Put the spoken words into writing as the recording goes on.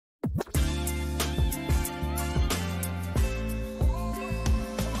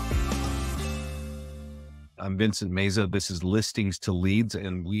I'm Vincent Meza. This is Listings to Leads,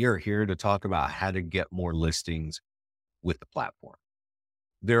 and we are here to talk about how to get more listings with the platform.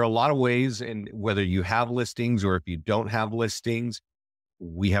 There are a lot of ways, and whether you have listings or if you don't have listings,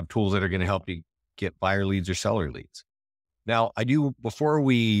 we have tools that are going to help you get buyer leads or seller leads. Now, before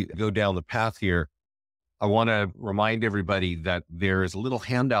we go down the path here, I want to remind everybody that there is a little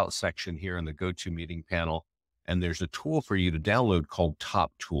handout section here in the GoToMeeting panel, and there's a tool for you to download called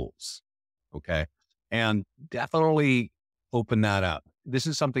Top Tools. Okay. And definitely open that up. This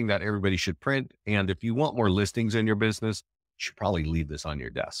is something that everybody should print. And if you want more listings in your business, you should probably leave this on your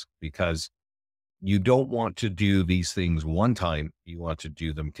desk, because you don't want to do these things one time. You want to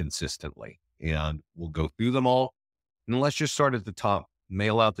do them consistently. And we'll go through them all. And let's just start at the top.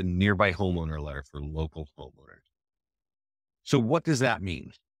 Mail out the Nearby Homeowner Letter for local homeowners. So what does that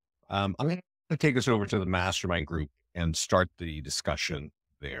mean? I'm going to take us over to the mastermind group and start the discussion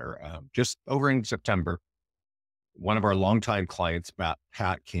there. Just over in September, one of our longtime clients,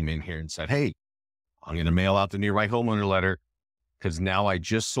 Pat, came in here and said, "Hey, I'm going to mail out the Nearby Homeowner Letter because now I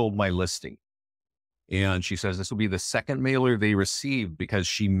just sold my listing." And she says this will be the second mailer they received, because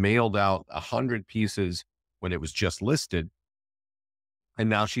she mailed out 100 pieces when it was just listed. And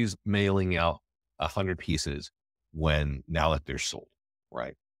now she's mailing out 100 pieces now that they're sold,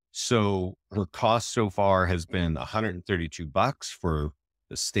 right? So her cost so far has been $132 for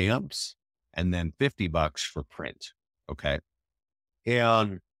the stamps and then $50 for print. Okay.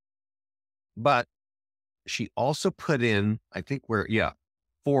 But she also put in, I think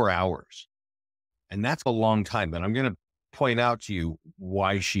 4 hours. And that's a long time. And I'm going to point out to you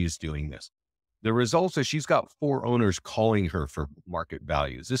why she's doing this. The result is she's got 4 owners calling her for market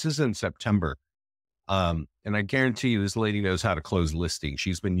values. This is in September. And I guarantee you this lady knows how to close listings.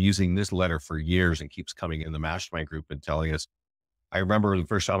 She's been using this letter for years and keeps coming in the mastermind group and telling us. I remember the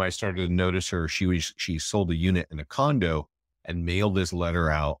first time I started to notice her, she sold a unit in a condo and mailed this letter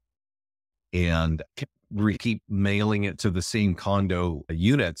out and keep mailing it to the same condo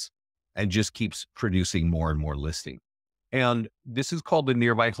units and just keeps producing more and more listings. And this is called the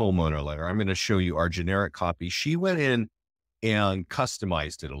Nearby Homeowner Letter. I'm going to show you our generic copy. She went in and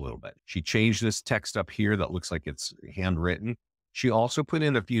customized it a little bit. She changed this text up here that looks like it's handwritten. She also put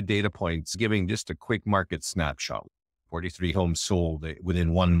in a few data points, giving just a quick market snapshot. 43 homes sold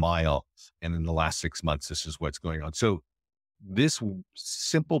within 1 mile. And in the last 6 months, this is what's going on. So this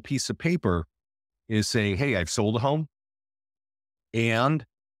simple piece of paper is saying, hey, I've sold a home and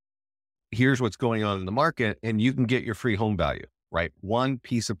here's what's going on in the market, and you can get your free home value, right? One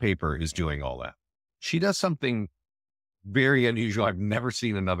piece of paper is doing all that. She does something very unusual. I've never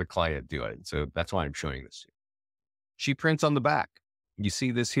seen another client do it. So that's why I'm showing this to you. She prints on the back. You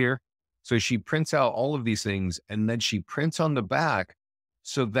see this here? So she prints out all of these things, and then she prints on the back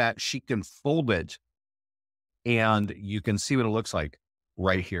so that she can fold it and you can see what it looks like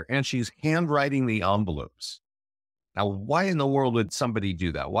right here. And she's handwriting the envelopes. Now, why in the world would somebody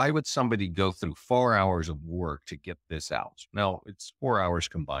do that? Why would somebody go through 4 hours of work to get this out? Now, it's 4 hours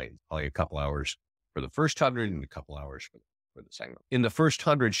combined, probably a couple hours for the first 100 and a couple hours for the second. In the first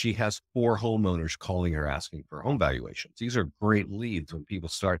 100, she has 4 homeowners calling her asking for home valuations. These are great leads when people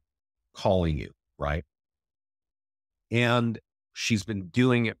start calling you, right? And she's been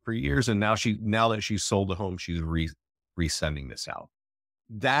doing it for years. And now that she's sold the home, she's resending this out.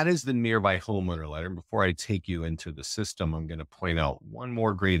 That is the Nearby Homeowner Letter. And before I take you into the system, I'm going to point out one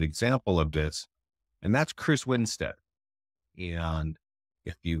more great example of this, and that's Chris Winstead. And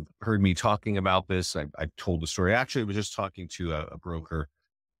if you've heard me talking about this, I told the story. Actually, I was just talking to a broker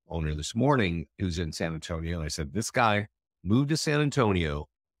owner this morning who's in San Antonio. And I said, this guy moved to San Antonio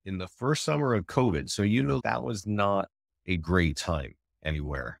in the first summer of COVID. So, that was not a great time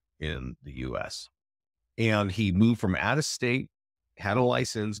anywhere in the US. And he moved from out of state, had a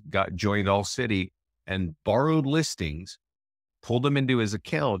license, joined All City and borrowed listings, pulled them into his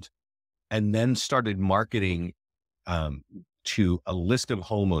account, and then started marketing to a list of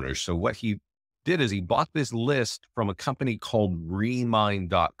homeowners. So what he did is he bought this list from a company called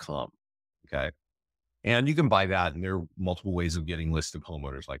Remind.com. Okay. And you can buy that, and there are multiple ways of getting lists of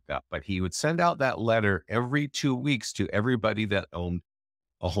homeowners like that. But he would send out that letter every 2 weeks to everybody that owned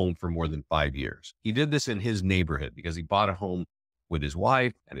a home for more than 5 years. He did this in his neighborhood because he bought a home with his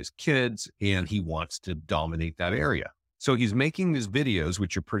wife and his kids, and he wants to dominate that area. So he's making these videos,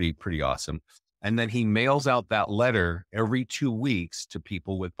 which are pretty awesome. And then he mails out that letter every 2 weeks to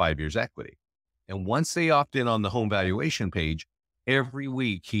people with 5 years equity. And once they opt in on the home valuation page, every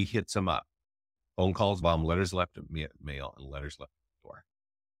week he hits them up. Phone calls, bomb, letters left at mail, and letters left at the door.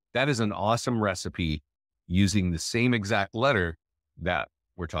 That is an awesome recipe using the same exact letter that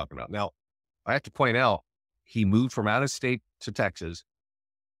we're talking about. Now, I have to point out, He moved from out of state to Texas.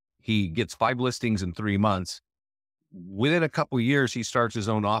 He gets 5 listings in 3 months. Within a couple of years, he starts his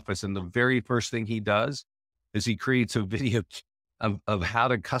own office. And the very first thing he does is he creates a video of how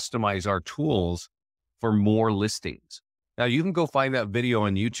to customize our tools for more listings. Now you can go find that video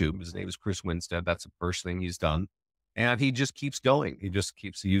on YouTube. His name is Chris Winstead. That's the first thing he's done. And he just keeps going. He just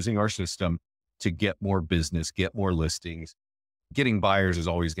keeps using our system to get more business, get more listings. Getting buyers is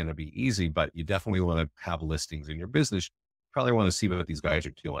always going to be easy, but you definitely want to have listings in your business. You probably want to see what these guys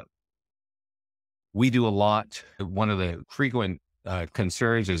are doing. We do a lot. One of the frequent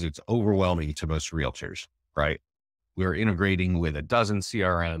concerns is it's overwhelming to most realtors, right? We're integrating with a dozen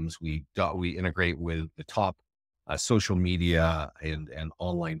CRMs. We integrate with the top social media and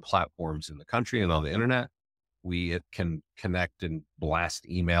online platforms in the country and on the internet. We can connect and blast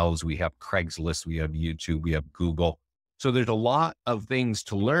emails. We have Craigslist, we have YouTube, we have Google. So there's a lot of things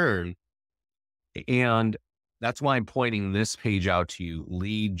to learn. And that's why I'm pointing this page out to you,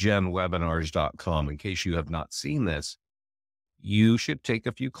 leadgenwebinars.com. In case you have not seen this, you should take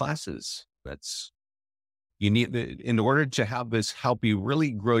a few classes. You need, in order to have this help you really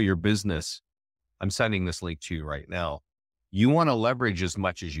grow your business. I'm sending this link to you right now. You want to leverage as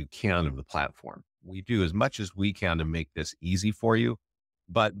much as you can of the platform. We do as much as we can to make this easy for you.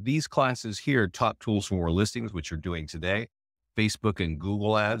 But these classes here, top tools for more listings, which you're doing today, Facebook and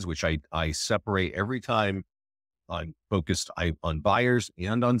Google ads, which I separate every time. I'm focused on buyers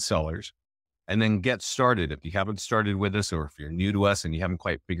and on sellers, and then get started. If you haven't started with us, or if you're new to us and you haven't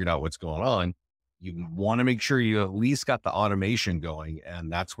quite figured out what's going on, you want to make sure you at least got the automation going,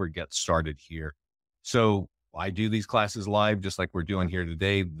 and that's where get started here. So I do these classes live, just like we're doing here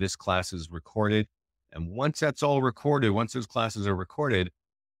today. This class is recorded. And once that's all recorded, once those classes are recorded,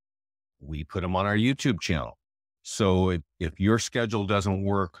 we put them on our YouTube channel. So if your schedule doesn't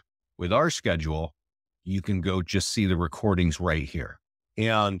work with our schedule, you can go just see the recordings right here.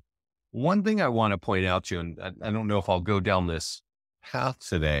 And one thing I want to point out to you, and I don't know if I'll go down this path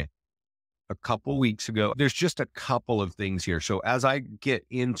today, a couple weeks ago, there's just a couple of things here. So as I get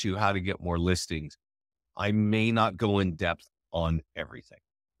into how to get more listings, I may not go in depth on everything,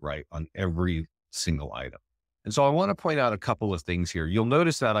 right? On every single item. And so I want to point out a couple of things here. You'll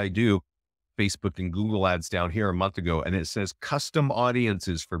notice that I do Facebook and Google ads down here a month ago, and it says custom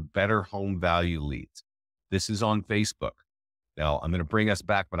audiences for better home value leads. This is on Facebook. Now I'm going to bring us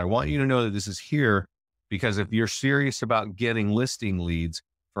back, but I want you to know that this is here because if you're serious about getting listing leads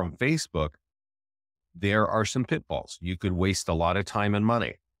from Facebook, there are some pitfalls. You could waste a lot of time and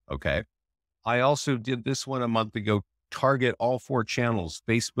money. Okay. I also did this one a month ago, target all 4 channels,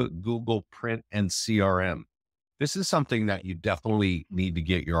 Facebook, Google, print, and CRM. This is something that you definitely need to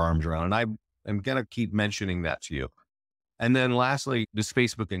get your arms around. And I'm going to keep mentioning that to you. And then lastly, this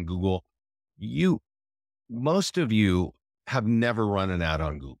Facebook and Google, most of you have never run an ad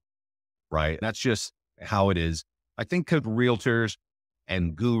on Google, right? That's just how it is. I think of realtors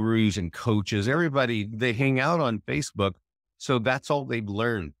and gurus and coaches, everybody, they hang out on Facebook. So that's all they've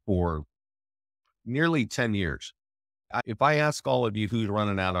learned for nearly 10 years. If I ask all of you who's run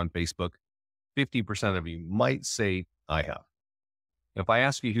an ad on Facebook, 50% of you might say, I have. If I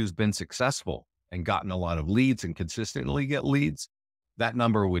ask you who's been successful and gotten a lot of leads and consistently get leads, that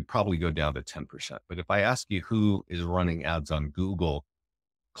number would probably go down to 10%. But if I ask you who is running ads on Google,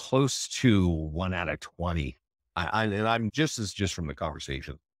 close to 1 out of 20. And I'm just from the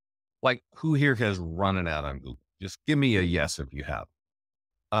conversation, like who here has run an ad on Google? Just give me a yes if you have.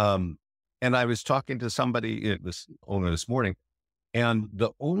 And I was talking to somebody, this owner this morning, and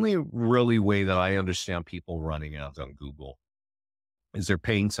the only really way that I understand people running ads on Google is they're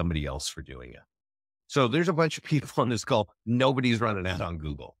paying somebody else for doing it. So there's a bunch of people on this call. Nobody's running an ad on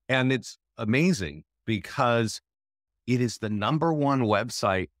Google. And it's amazing because it is the #1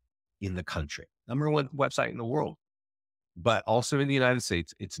 website in the country, #1 website in the world, but also in the United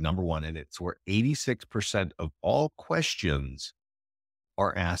States, it's #1. And it's where 86% of all questions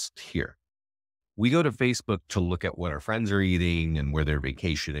are asked here. We go to Facebook to look at what our friends are eating and where they're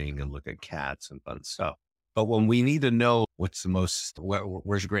vacationing and look at cats and fun stuff. But when we need to know what's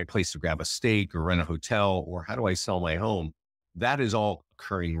where's a great place to grab a steak or rent a hotel, or how do I sell my home, that is all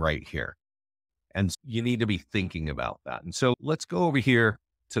occurring right here. And you need to be thinking about that. And so let's go over here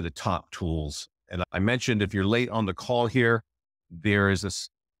to the top tools. And I mentioned, if you're late on the call here, there's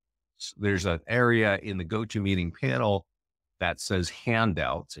an area in the GoToMeeting panel that says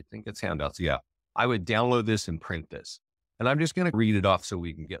handouts. I think it's handouts. Yeah. I would download this and print this. And I'm just going to read it off so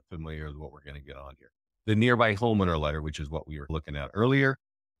we can get familiar with what we're going to get on here. The Nearby Homeowner Letter, which is what we were looking at earlier.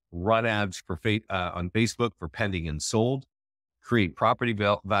 Run ads on Facebook for pending and sold. Create property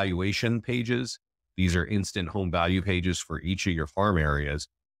valuation pages. These are instant home value pages for each of your farm areas.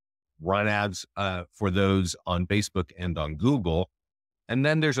 Run ads for those on Facebook and on Google. And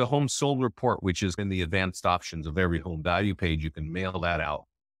then there's a home sold report, which is in the advanced options of every home value page. You can mail that out.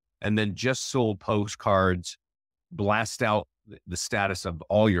 And then just sold postcards, blast out the status of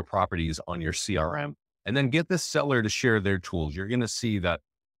all your properties on your CRM, and then get the seller to share their tools. You're going to see that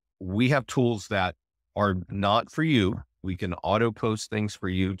we have tools that are not for you. We can auto post things for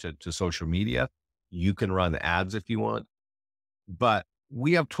you to social media. You can run ads if you want, but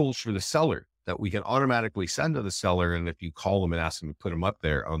we have tools for the seller that we can automatically send to the seller. And if you call them and ask them to put them up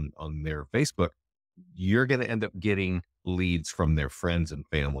there on their Facebook, you're going to end up getting leads from their friends and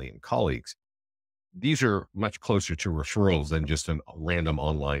family and colleagues. These are much closer to referrals than just a random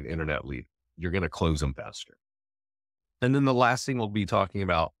online internet lead. You're going to close them faster. And then the last thing we'll be talking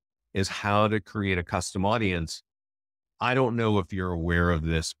about is how to create a custom audience. I don't know if you're aware of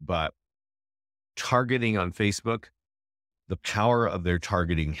this, but targeting on Facebook, the power of their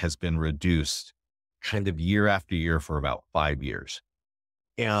targeting has been reduced kind of year after year for about 5 years.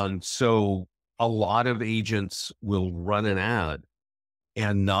 And so a lot of agents will run an ad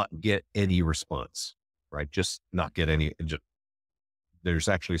and not get any response, right? Just not get any. There's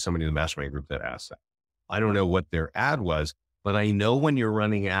actually somebody in the mastermind group that asked that. I don't know what their ad was, but I know when you're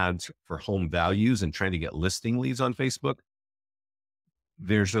running ads for home values and trying to get listing leads on Facebook,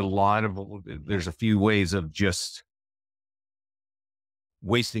 there's a few ways of just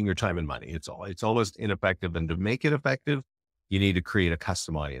wasting your time and money. It's almost ineffective. And to make it effective, you need to create a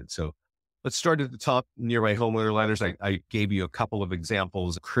custom audience. So let's start at the top. Nearby Homeowner Letters. I gave you a couple of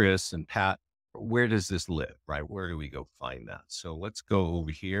examples, Chris and Pat. Where does this live, right? Where do we go find that? So let's go over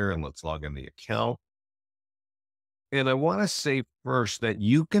here and let's log in the account. And I want to say first that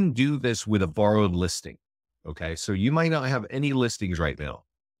you can do this with a borrowed listing. Okay. So you might not have any listings right now,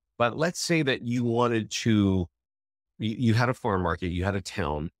 but let's say that you wanted to, you had a farm market, you had a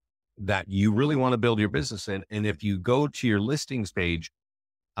town that you really want to build your business in. And if you go to your listings page,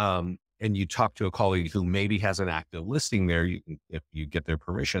 and you talk to a colleague who maybe has an active listing there, you can, if you get their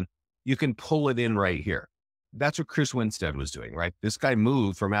permission, you can pull it in right here. That's what Chris Winstead was doing, right? This guy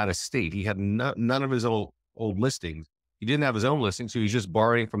moved from out of state. He had none of his old listings. He didn't have his own listings. So he's just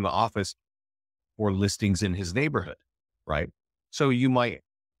borrowing from the office for listings in his neighborhood, right? So you might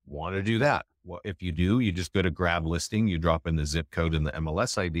want to do that. Well, if you do, you just go to grab listing, you drop in the zip code and the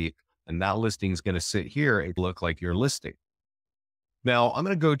MLS ID, and that listing is going to sit here and look like your listing. Now I'm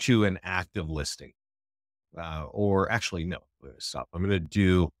going to go to an active listing, or actually, no, stop. I'm going to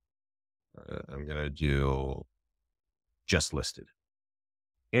do just listed.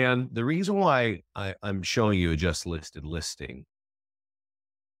 And the reason why I'm showing you a just listed listing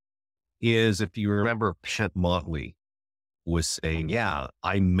is, if you remember, Motley was saying, yeah,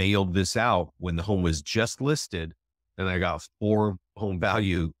 I mailed this out when the home was just listed, and I got four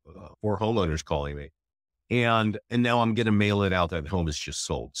homeowners calling me. And now I'm going to mail it out that the home is just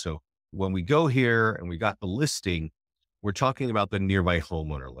sold. So when we go here and we got the listing, we're talking about the Nearby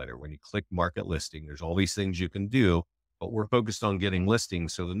Homeowner Letter. When you click market listing, there's all these things you can do, but we're focused on getting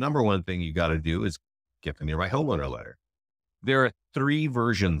listings. So the number one thing you got to do is get the Nearby Homeowner Letter. There are 3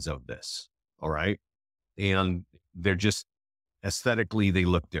 versions of this. All right. And they're just aesthetically, they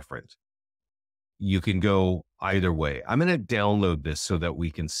look different. You can go either way. I'm going to download this so that we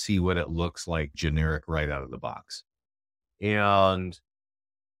can see what it looks like generic right out of the box. And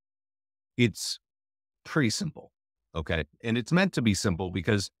it's pretty simple. Okay. And it's meant to be simple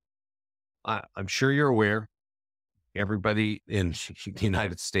because I'm sure you're aware everybody in the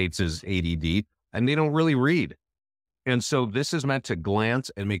United States is ADD and they don't really read. And so this is meant to glance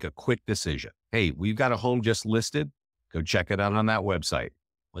and make a quick decision. Hey, we've got a home just listed. Go check it out on that website.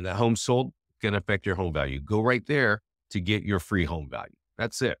 When that home's sold, it's going to affect your home value. Go right there to get your free home value.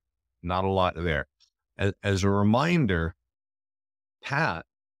 That's it. Not a lot there. As a reminder, Pat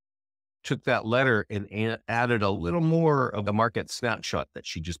took that letter and added a little more of the market snapshot that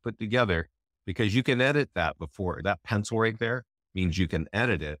she just put together, because you can edit that before. That pencil right there means you can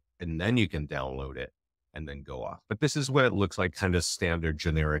edit it and then you can download it and then go off. But this is what it looks like, kind of standard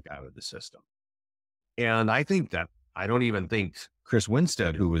generic out of the system. And I don't even think Chris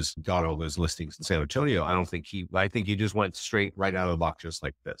Winstead, who got all those listings in San Antonio, I think he just went straight right out of the box, just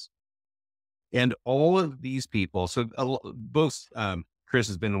like this. And all of these people, so both, Chris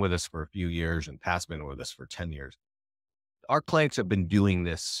has been with us for a few years and Pat's been with us for 10 years. Our clients have been doing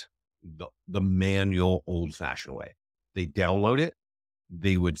this the manual, old fashioned way. They download it.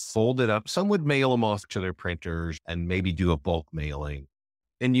 They would fold it up. Some would mail them off to their printers and maybe do a bulk mailing,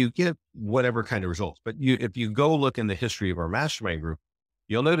 and you get whatever kind of results. But if you go look in the history of our mastermind group,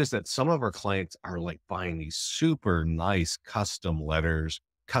 you'll notice that some of our clients are like buying these super nice custom letters,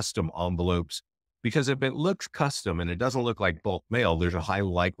 custom envelopes, because if it looks custom and it doesn't look like bulk mail, there's a high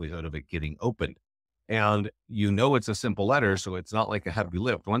likelihood of it getting opened. And you know it's a simple letter, so it's not like a heavy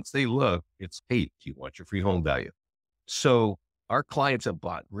lift. Once they look, it's, hey, do you want your free home value? So our clients have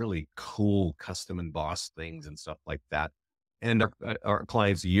bought really cool custom embossed things and stuff like that. And our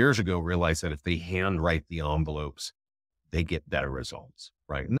clients years ago realized that if they handwrite the envelopes, they get better results,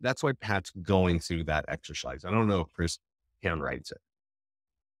 right? And that's why Pat's going through that exercise. I don't know if Chris handwrites it.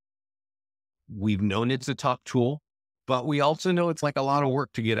 We've known it's a top tool, but we also know it's like a lot of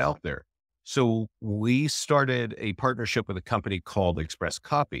work to get out there. So we started a partnership with a company called Express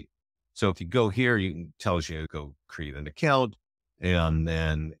Copy. So if you go here, tells you to go create an account. And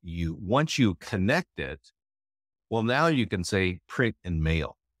then once you connect it, well, now you can say print and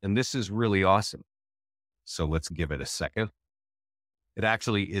mail. And this is really awesome. So let's give it a second. It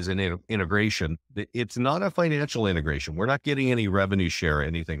actually is an integration. It's not a financial integration. We're not getting any revenue share or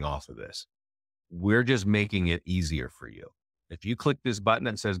anything off of this. We're just making it easier for you. If you click this button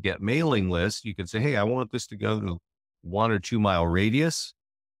that says get mailing list, you can say, hey, I want this to go to 1 or 2 mile radius.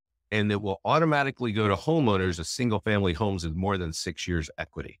 And it will automatically go to homeowners of single family homes with more than 6 years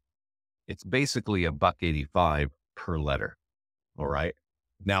equity. It's basically $1.85 per letter. All right.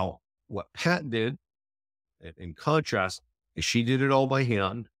 Now, what Pat did, in contrast, is she did it all by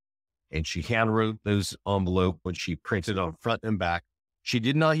hand, and she handwrote those envelope when she printed on front and back. She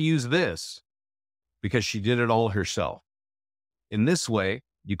did not use this because she did it all herself. In this way,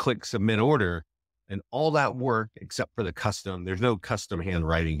 you click submit order, and all that work, except for the custom, there's no custom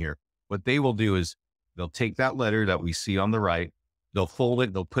handwriting here. What they will do is they'll take that letter that we see on the right, they'll fold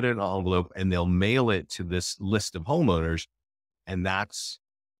it, they'll put it in an envelope, and they'll mail it to this list of homeowners. And that's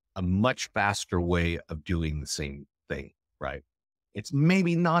a much faster way of doing the same thing, right? It's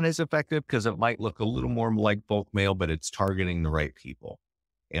maybe not as effective because it might look a little more like bulk mail, but it's targeting the right people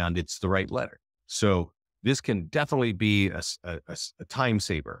and it's the right letter. So this can definitely be a time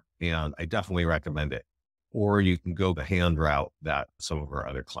saver, and I definitely recommend it. Or you can go the hand route that some of our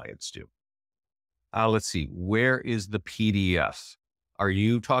other clients do. Let's see, where is the PDF? Are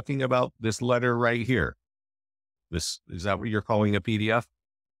you talking about this letter right here? Is that what you're calling a PDF?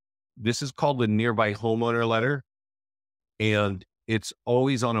 This is called the Nearby Homeowner Letter, and it's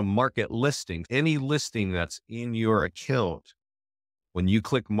always on a market listing. Any listing that's in your account, when you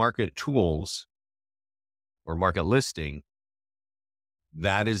click Market Tools or Market Listing,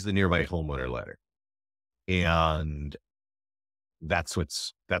 that is the Nearby Homeowner Letter. And that's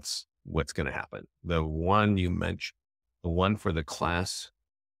what's going to happen. The one you mentioned, the one for the class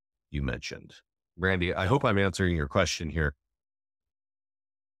you mentioned, Brandy, I hope I'm answering your question here,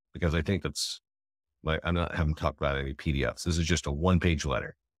 because I think haven't talked about any PDFs. This is just a 1-page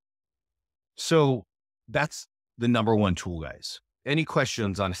letter. So that's the number one tool, guys. Any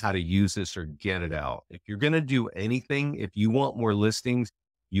questions on how to use this or get it out? If you're going to do anything, if you want more listings,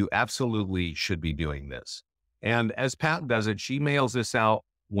 you absolutely should be doing this. And as Pat does it, she mails this out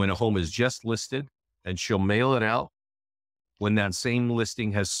when a home is just listed, and she'll mail it out when that same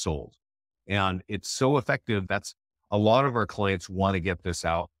listing has sold. And it's so effective. That's a lot of our clients want to get this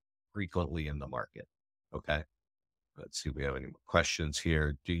out frequently in the market. Okay. Let's see if we have any more questions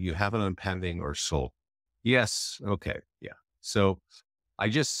here. Do you have it on pending or sold? Yes. Okay. Yeah. So I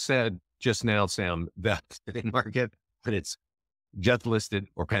just said just now, Sam, that in market, but it's just listed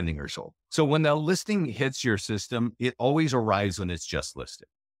or pending or sold. So when the listing hits your system, it always arrives when it's just listed.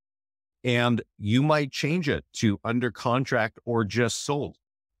 And you might change it to under contract or just sold.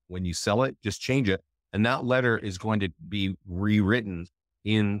 When you sell it, just change it. And that letter is going to be rewritten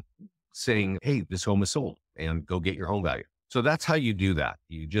in saying, hey, this home is sold, and go get your home value. So that's how you do that.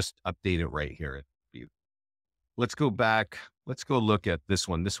 You just update it right here. Let's go back. Let's go look at this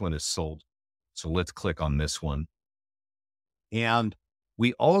one. This one is sold. So let's click on this one. And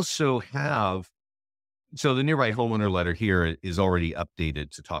we also have, so the Nearby Homeowner Letter here is already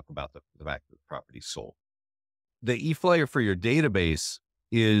updated to talk about the fact that the property sold. The e-flyer for your database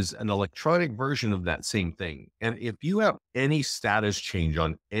is an electronic version of that same thing. And if you have any status change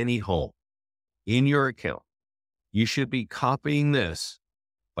on any home in your account, you should be copying this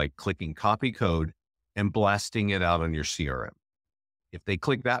by clicking copy code and blasting it out on your CRM. If they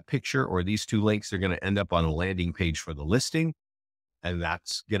click that picture or these 2 links, they're going to end up on a landing page for the listing, and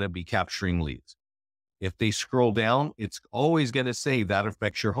that's going to be capturing leads. If they scroll down, it's always going to say that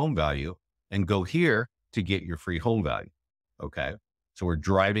affects your home value, and go here to get your free home value. Okay. So we're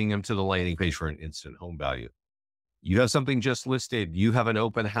driving them to the landing page for an instant home value. You have something just listed, you have an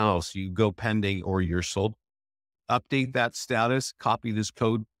open house, you go pending or you're sold. update that status, copy this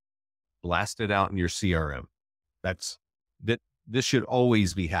code, blast it out in your CRM. That's that. This should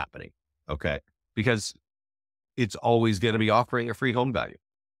always be happening. Okay. Because it's always going to be offering a free home value.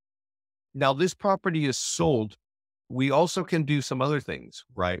 Now, this property is sold. We also can do some other things,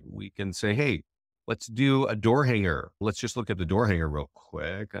 right? We can say, hey, let's do a door hanger. Let's just look at the door hanger real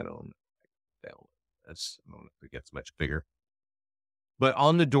quick. I don't know. I don't know if it gets much bigger. But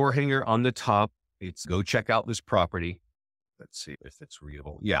on the door hanger on the top, it's go check out this property. Let's see if it's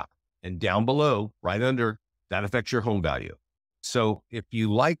readable. Yeah. And down below, right under, that affects your home value. So if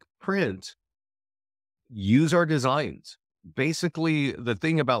you like print, use our designs. Basically, the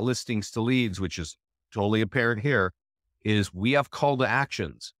thing about listings to leads, which is totally apparent here, is we have call to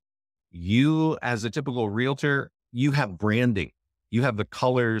actions. You, as a typical realtor, you have branding. You have the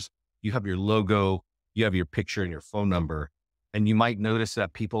colors, you have your logo, you have your picture and your phone number. And you might notice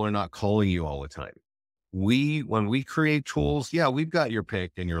that people are not calling you all the time. When we create tools, yeah, we've got your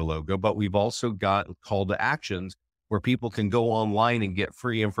pic and your logo, but we've also got call to actions where people can go online and get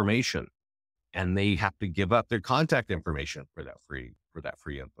free information. And they have to give up their contact information for that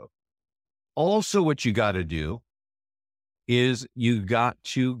free info. Also, what you got to do is you got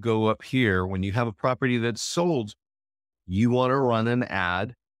to go up here when you have a property that's sold, you want to run an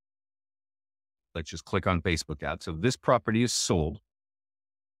ad. Let's just click on Facebook ad. So this property is sold.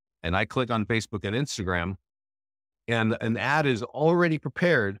 And I click on Facebook and Instagram, and an ad is already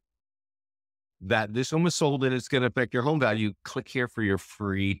prepared that this home is sold and it's going to affect your home value. Click here for your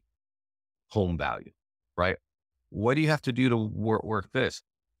free home value, right? What do you have to do to work this?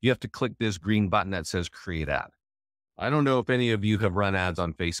 You have to click this green button that says create ad. I don't know if any of you have run ads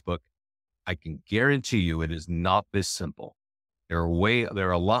on Facebook. I can guarantee you it is not this simple. There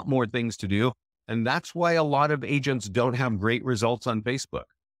are a lot more things to do. And that's why a lot of agents don't have great results on Facebook.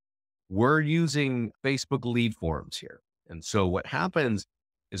 We're using Facebook lead forms here. And so what happens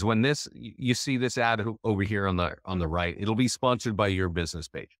is when you see this ad over here on the right, it'll be sponsored by your business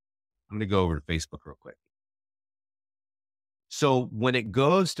page. I'm going to go over to Facebook real quick. So when it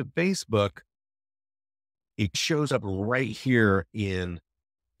goes to Facebook, it shows up right here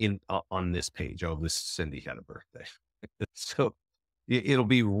on this page. Oh, this Cindy had a birthday. So it'll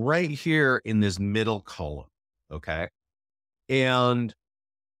be right here in this middle column. Okay. And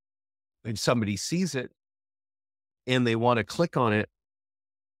if somebody sees it and they want to click on it,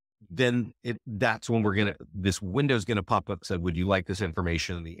 then that's when this window is going to pop up, said, would you like this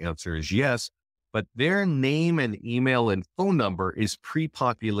information? And the answer is yes, but their name and email and phone number is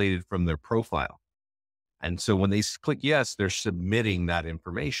pre-populated from their profile. And so when they click yes, they're submitting that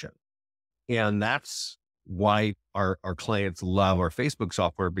information. And that's why our clients love our Facebook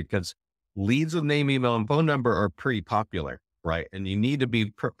software, because leads with name, email, and phone number are pretty popular, right? And you need to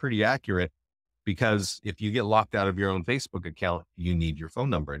be pretty accurate, because if you get locked out of your own Facebook account, you need your phone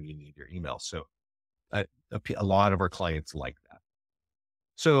number and you need your email. So a lot of our clients like that.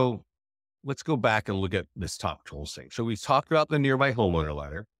 So let's go back and look at this top tools thing. So we've talked about the Nearby Homeowner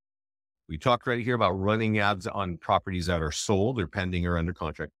Letter. We talked right here about running ads on properties that are sold or pending or under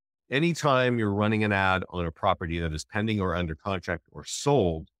contract. Anytime you're running an ad on a property that is pending or under contract or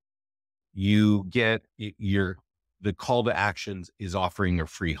sold, you get the call to actions is offering a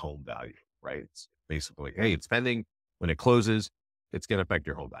free home value, right? It's basically, hey, it's pending. When it closes, it's going to affect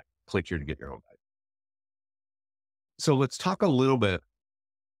your home value. Click here to get your home value. So let's talk a little bit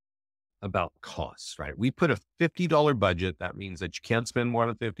about costs, right? We put a $50 budget. That means that you can't spend more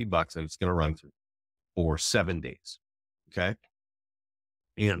than $50 and it's going to run through for 7 days. Okay.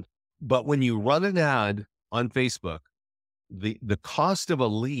 But when you run an ad on Facebook, the cost of a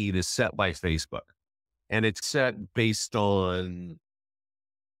lead is set by Facebook, and it's set based on,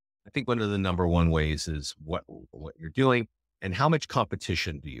 I think one of the number one ways is what you're doing and how much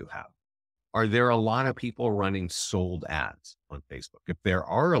competition do you have? Are there a lot of people running sold ads on Facebook? If there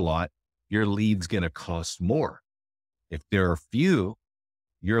are a lot, your lead's going to cost more. If there are few,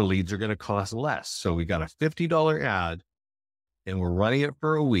 your leads are going to cost less. So we got a $50 ad and we're running it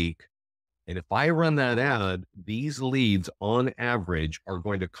for a week. And if I run that ad, these leads on average are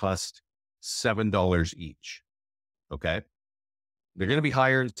going to cost $7 each. Okay. They're going to be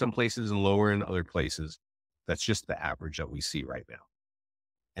higher in some places and lower in other places. That's just the average that we see right now.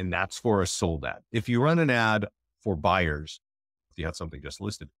 And that's for a sold ad. If you run an ad for buyers, if you have something just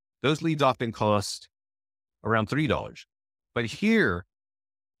listed, those leads often cost around $3. But here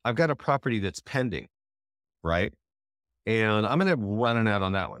I've got a property that's pending, right? And I'm going to run an ad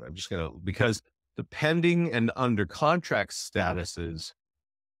on that one. Because the pending and under contract statuses,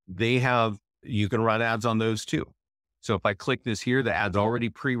 you can run ads on those too. So if I click this here, the ad's already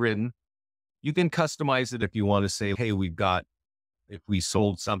pre-written. You can customize it if you want to say, hey, if we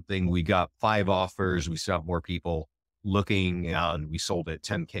sold something, we got 5 offers, we still have more people looking and we sold it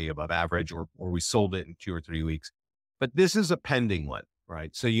 10K above average, or we sold it in 2 or 3 weeks. But this is a pending one,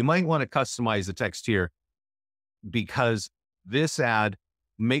 right? So you might want to customize the text here, because this ad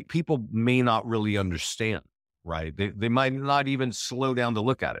people may not really understand, right? They might not even slow down to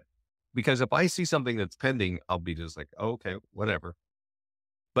look at it, because if I see something that's pending, I'll be just like, oh, okay, whatever.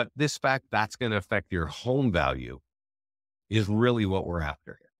 But this fact that's going to affect your home value is really what we're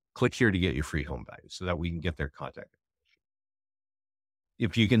after here. Click here to get your free home value so that we can get their contact.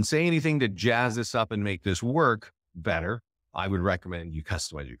 If you can say anything to jazz this up and make this work better, I would recommend you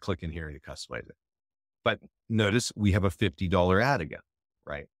customize it. You click in here and you customize it. But notice we have a $50 ad again,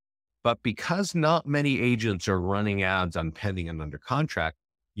 right? But because not many agents are running ads on pending and under contract,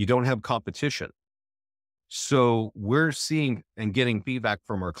 you don't have competition. So we're seeing and getting feedback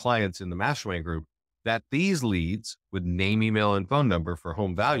from our clients in the mastermind group that these leads with name, email, and phone number for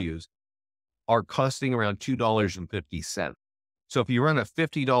home values are costing around $2.50. So if you run a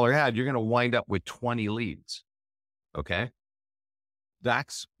 $50 ad, you're going to wind up with 20 leads. Okay.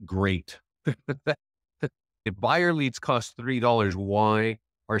 That's great. If buyer leads cost $3, why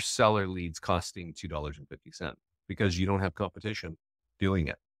are seller leads costing $2.50? Because you don't have competition doing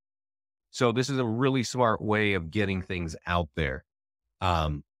it. So this is a really smart way of getting things out there,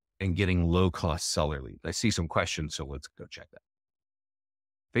 and getting low cost seller leads. I see some questions, so let's go check that.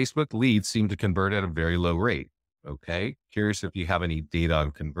 Facebook leads seem to convert at a very low rate. Okay. Curious if you have any data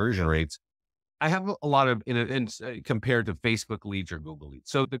on conversion rates. I have a lot of, compared to Facebook leads or Google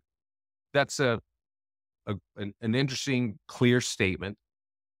leads. So that's an interesting, clear statement.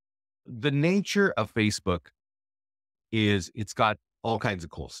 The nature of Facebook is it's got all kinds of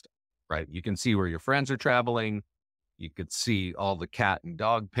cool stuff, right? You can see where your friends are traveling. You could see all the cat and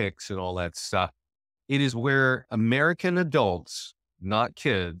dog pics and all that stuff. It is where American adults, not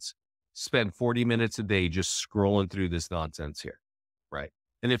kids, spend 40 minutes a day just scrolling through this nonsense here, right?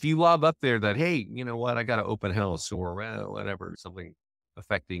 And if you lob up there that, hey, you know what, I got an open house or whatever, something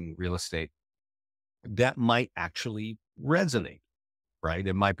affecting real estate, that might actually resonate, right?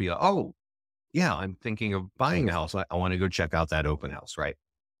 It might be, oh, yeah, I'm thinking of buying a house. I want to go check out that open house, right?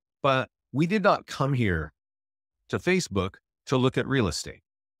 But we did not come here to Facebook to look at real estate,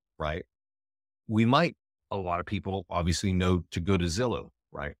 right? A lot of people obviously know to go to Zillow,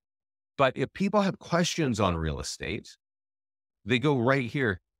 right? But if people have questions on real estate, they go right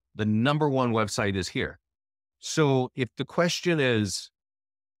here. The number one website is here. So if the question is,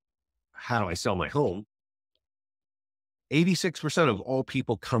 how do I sell my home? 86% of all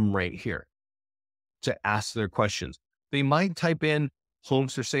people come right here to ask their questions. They might type in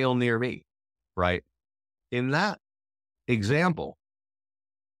homes for sale near me, right? In that example,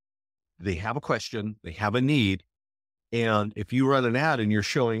 they have a question, they have a need. And if you run an ad and you're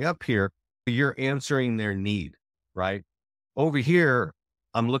showing up here, you're answering their need, right? Over here,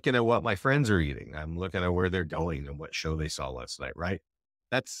 I'm looking at what my friends are eating. I'm looking at where they're going and what show they saw last night, right?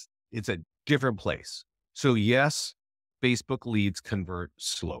 It's a different place. So yes, Facebook leads convert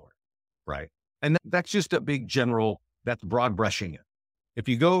slower, right? And that's just a big general, that's broad brushing it. If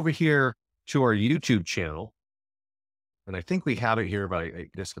you go over here to our YouTube channel, and I think we have it here, but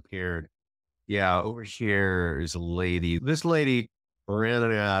it disappeared. Yeah, over here is a lady. This lady ran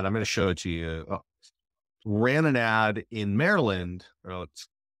an ad. I'm going to show it to you. Ran an ad in Maryland. Oh, it's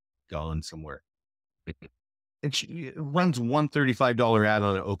gone somewhere. And she runs $135 ad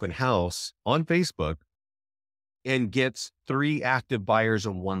on an open house on Facebook and gets 3 active buyers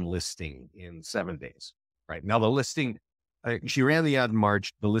and 1 listing in 7 days. Right now, the listing, she ran the ad in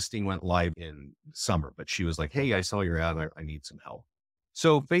March. The listing went live in summer, but she was like, "Hey, I saw your ad. I need some help."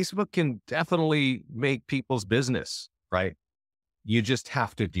 So Facebook can definitely make people's business, right? You just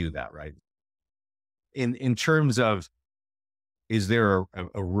have to do that, right? In terms of, is there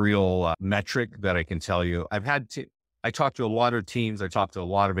a real metric that I can tell you? I talk to a lot of teams. I talk to a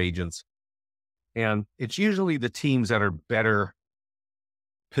lot of agents, and it's usually the teams that are better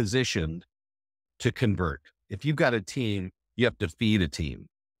positioned to convert. If you've got a team, you have to feed a team.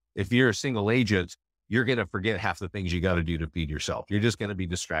 If you're a single agent, you're going to forget half the things you got to do to feed yourself. You're just going to be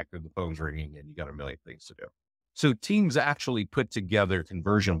distracted. The phone's ringing and you got a million things to do. So teams actually put together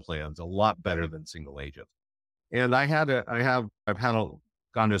conversion plans a lot better than single agents. And gone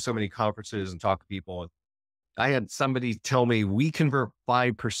to so many conferences and talked to people. And I had somebody tell me, we convert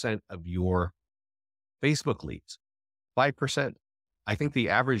 5% of your Facebook leads, 5%. I think the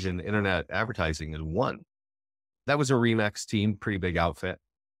average in internet advertising is 1. That was a Remax team, pretty big outfit.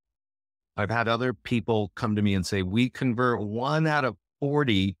 I've had other people come to me and say, we convert 1 out of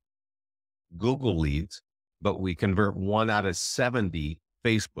 40 Google leads, but we convert 1 out of 70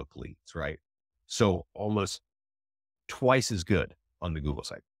 Facebook leads, right? So almost twice as good on the Google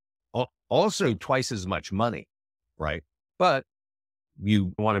site. Also twice as much money, right? But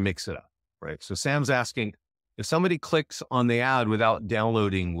you want to mix it up, right? So Sam's asking, if somebody clicks on the ad without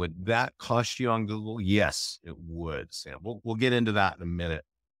downloading, would that cost you on Google? Yes, it would, Sam. We'll get into that in a minute.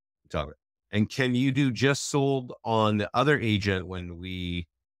 And can you do just sold on the other agent when we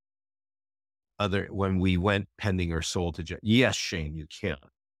went pending or sold to yes, Shane, you can.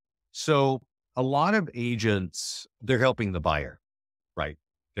 So a lot of agents, they're helping the buyer, right?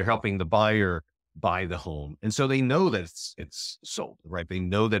 They're helping the buyer buy the home. And so they know that it's sold, right? They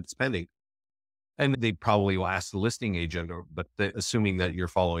know that it's pending. And they probably will ask the listing agent, assuming that you're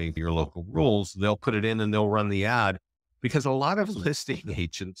following your local rules, they'll put it in and they'll run the ad, because a lot of listing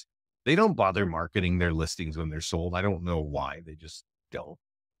agents, they don't bother marketing their listings when they're sold. I don't know why. They just don't.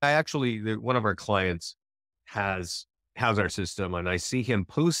 One of our clients has our system, and I see him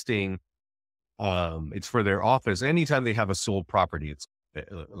posting, it's for their office. Anytime they have a sold property,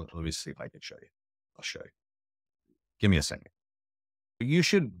 let me see if I can show you. I'll show you. Give me a second.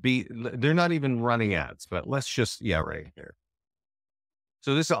 They're not even running ads, but let's just, right here.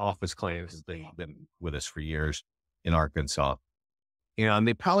 So this is an office client. They've been with us for years in Arkansas, and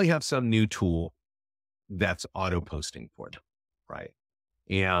they probably have some new tool that's auto posting for them, right?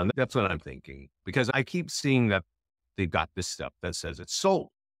 And that's what I'm thinking, because I keep seeing that they've got this stuff that says it's sold,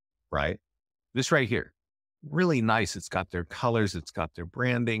 right? This right here, really nice. It's got their colors, it's got their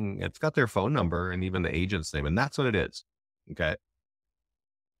branding, it's got their phone number, and even the agent's name, and that's what it is. Okay.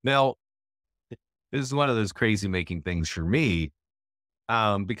 Now, this is one of those crazy making things for me,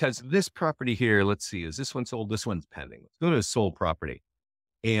 because this property here, let's see, is this one sold? This one's pending. Let's go to a sold property,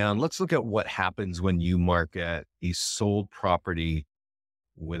 and let's look at what happens when you market a sold property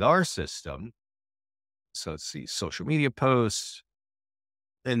with our system. So let's see, social media posts.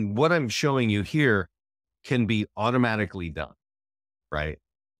 And what I'm showing you here can be automatically done, right?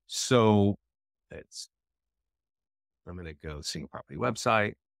 So I'm going to go single property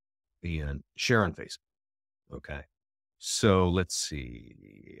website and share on Facebook. Okay. So let's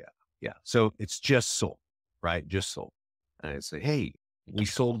see. Yeah. So it's just sold, right? Just sold. And I say, hey, we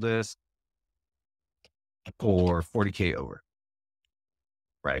sold this for 40K over,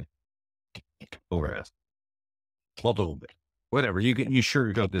 right? Over us. Well, a little bit, whatever. You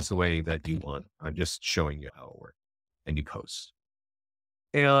sugarcoat this the way that you want. I'm just showing you how it works, and you post.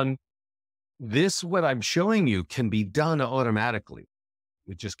 And what I'm showing you can be done automatically.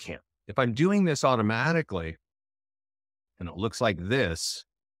 It just can't. If I'm doing this automatically and it looks like this,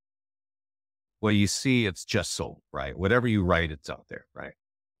 well, you see, it's just sold, right? Whatever you write, it's out there, right?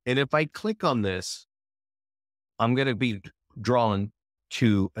 And if I click on this, I'm going to be drawn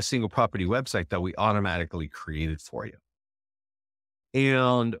to a single property website that we automatically created for you.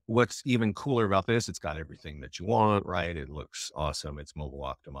 And what's even cooler about this, it's got everything that you want, right? It looks awesome. It's mobile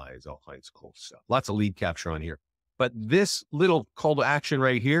optimized, all kinds of cool stuff. Lots of lead capture on here. But this little call to action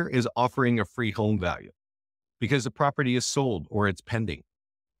right here is offering a free home value because the property is sold or it's pending,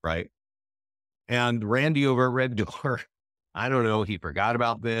 right? And Randy over at Red Door, I don't know, he forgot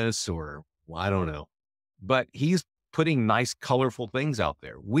about this or I don't know, but he's putting nice, colorful things out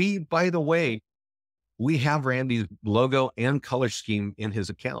there. By the way, we have Randy's logo and color scheme in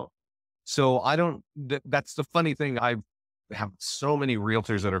his account. So that's the funny thing. I have so many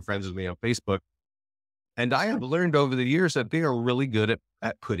realtors that are friends with me on Facebook. And I have learned over the years that they are really good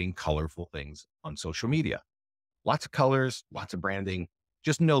at putting colorful things on social media. Lots of colors, lots of branding,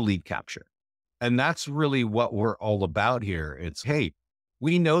 just no lead capture. And that's really what we're all about here. It's, hey,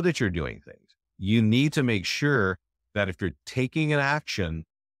 we know that you're doing things. You need to make sure that if you're taking an action,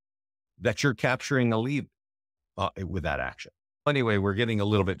 that you're capturing a lead with that action. Anyway, we're getting a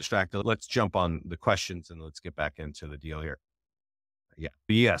little bit distracted. Let's jump on the questions and let's get back into the deal here. Yeah.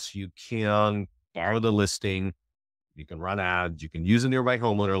 Yes, you can borrow the listing. You can run ads. You can use a Nearby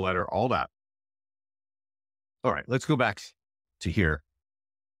Homeowner Letter, all that. All right, let's go back to here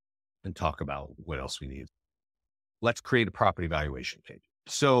and talk about what else we need. Let's create a property valuation page.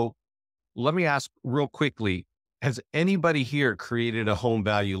 So let me ask real quickly, has anybody here created a home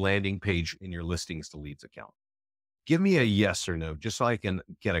value landing page in your listings to leads account? Give me a yes or no, just so I can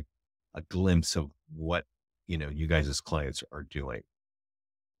get a glimpse of what, you guys as clients are doing.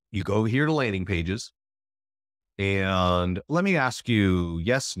 You go here to landing pages and let me ask you,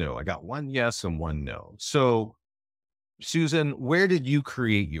 yes, no. I got one yes and one no. So Susan, where did you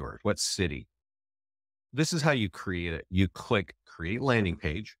create yours? What city? This is how you create it. You click create landing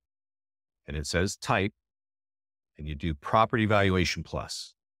page and it says type and you do property valuation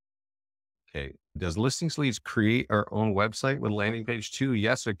plus. Okay. Does Listings Leads create our own website with landing page too?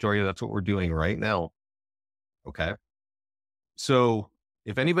 Yes, Victoria, that's what we're doing right now. Okay. So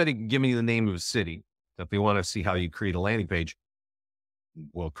if anybody can give me the name of a city that they want to see how you create a landing page,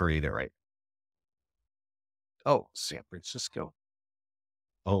 we'll create it right. Oh, San Francisco.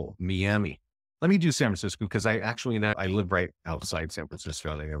 Oh, Miami. Let me do San Francisco because I actually know I live right outside San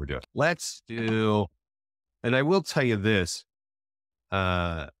Francisco and I never do it. Let's do, and I will tell you this,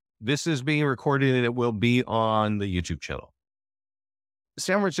 this is being recorded and it will be on the YouTube channel.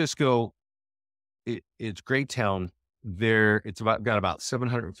 San Francisco, it's a great town. It's got about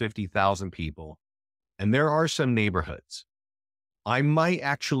 750,000 people, and there are some neighborhoods. I might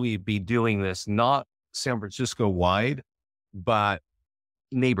actually be doing this not San Francisco wide, but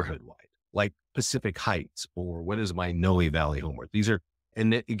neighborhood wide, like Pacific Heights or what is my Noe Valley homework. These are,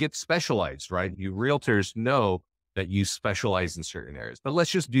 and it gets specialized, right? You realtors know that you specialize in certain areas, but let's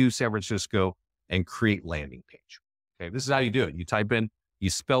just do San Francisco and create landing page. Okay. This is how you do it. You type in, you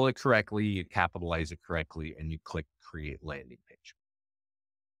spell it correctly, you capitalize it correctly, and you click create landing page.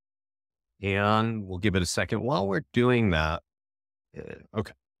 And we'll give it a second while we're doing that.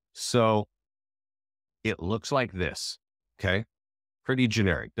 Okay. So it looks like this. Okay. Pretty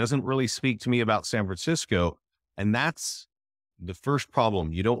generic. Doesn't really speak to me about San Francisco. And that's the first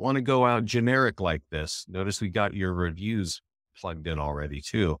problem. You don't want to go out generic like this. Notice we got your reviews plugged in already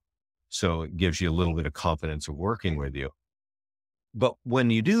too. So it gives you a little bit of confidence of working with you. But when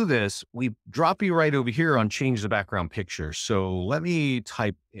you do this, we drop you right over here on change the background picture. So let me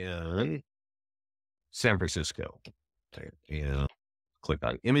type in San Francisco and click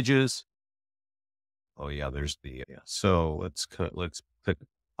on images. Oh yeah, there's the, yeah. So let's click,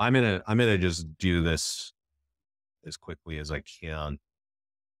 I'm going to just do this as quickly as I can.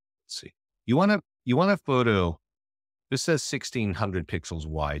 Let's see. You want a photo. This says 1600 pixels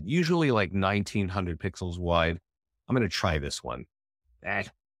wide, usually like 1900 pixels wide. I'm going to try this one.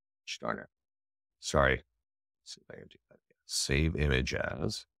 Darn it. Sorry. Let's see if I can do that again. Save image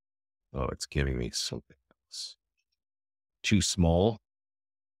as. Oh, it's giving me something else. Too small.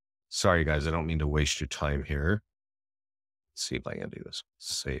 Sorry, guys. I don't mean to waste your time here. Let's see if I can do this.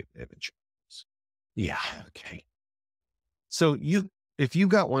 Save image. Yeah. Okay. So if you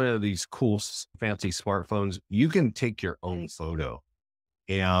got one of these cool, fancy smartphones, you can take your own photo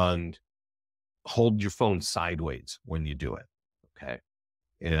and hold your phone sideways when you do it. Okay.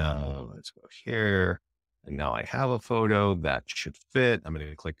 And let's go here. And now I have a photo that should fit. I'm going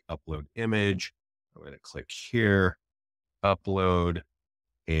to click upload image. I'm going to click here, upload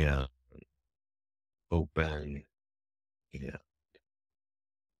and open. Yeah.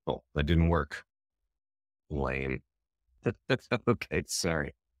 Oh, that didn't work. Lame. Okay.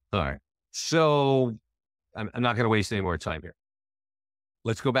 Sorry. All right. So I'm not going to waste any more time here.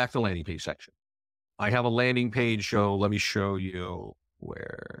 Let's go back to the landing page section. I have a landing page. So let me show you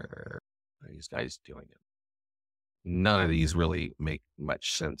where are these guys doing it. None of these really make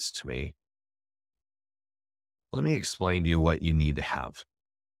much sense to me. Let me explain to you what you need to have.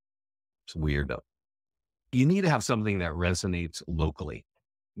 It's weird though. You need to have something that resonates locally.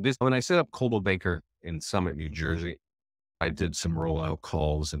 When I set up Coldwell Banker in Summit, New Jersey, I did some rollout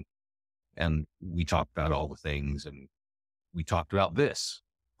calls and we talked about all the things and we talked about this,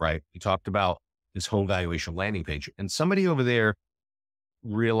 right? We talked about this home valuation landing page and somebody over there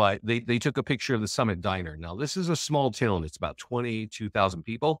realized they took a picture of the Summit Diner. Now this is a small town. It's about 22,000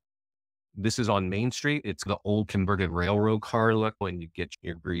 people. This is on Main Street. It's the old converted railroad car look when you get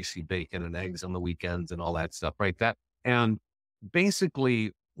your greasy bacon and eggs on the weekends and all that stuff, right? And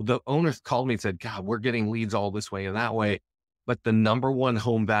basically the owner called me and said, God, we're getting leads all this way and that way. But the number one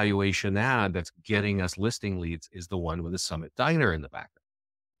home valuation ad that's getting us listing leads is the one with the Summit Diner in the background.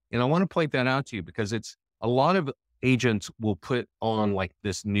 And I want to point that out to you because it's a lot of agents will put on like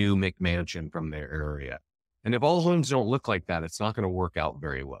this new McMansion from their area. And if all homes don't look like that, it's not going to work out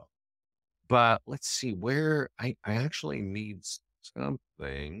very well. But let's see where I actually need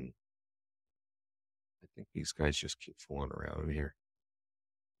something. I think these guys just keep fooling around here.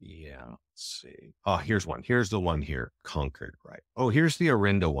 Yeah, let's see. Oh, here's one. Here's the one here. Concord, right? Oh, here's the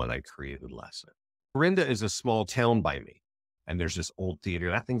Orinda one I created last night. Orinda is a small town by me. And there's this old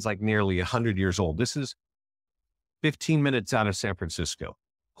theater. That thing's like nearly 100 years old. This is 15 minutes out of San Francisco.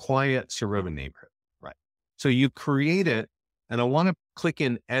 Quiet suburban neighborhood, right? So you create it. And I want to click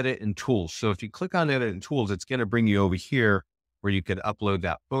in edit and tools. So if you click on edit and tools, it's going to bring you over here where you could upload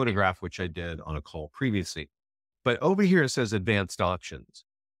that photograph, which I did on a call previously. But over here, it says advanced options.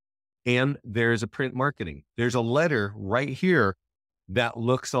 And there's a print marketing. There's a letter right here that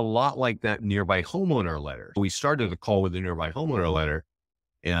looks a lot like that Nearby Homeowner Letter. We started the call with the Nearby Homeowner Letter.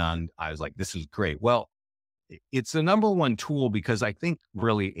 And I was like, this is great. Well, it's the number one tool because I think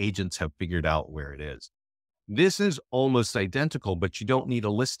really agents have figured out where it is. This is almost identical, but you don't need a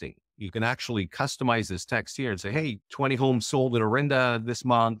listing. You can actually customize this text here and say, hey, 20 homes sold in Orinda this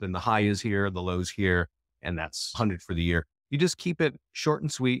month, and the high is here, the low's here, and that's 100 for the year. You just keep it short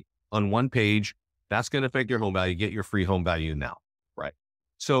and sweet on one page. That's going to affect your home value. Get your free home value now, right?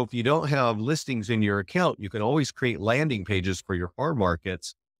 So if you don't have listings in your account, you can always create landing pages for your farm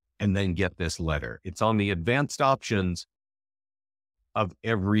markets and then get this letter. It's on the advanced options of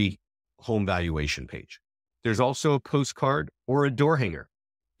every home valuation page. There's also a postcard or a door hanger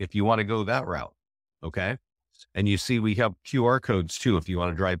if you want to go that route. Okay. And you see, we have QR codes too, if you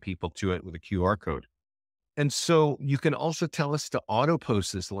want to drive people to it with a QR code. And so you can also tell us to auto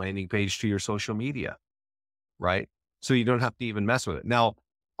post this landing page to your social media, right? So you don't have to even mess with it. Now,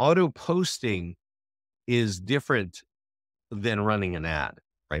 auto posting is different than running an ad,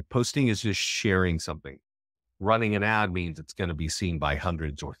 right? Posting is just sharing something. Running an ad means it's going to be seen by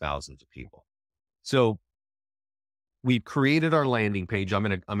hundreds or thousands of people. So we've created our landing page. I'm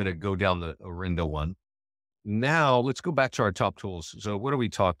going to go down the Orinda one. Now let's go back to our top tools. So what have we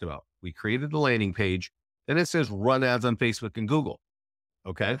talked about? We created the landing page. Then it says run ads on Facebook and Google.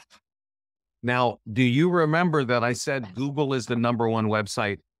 Okay. Now, do you remember that I said Google is the number one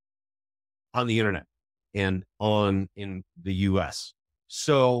website on the internet and in the US?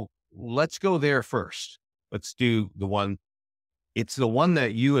 So let's go there first. Let's do the one. It's the one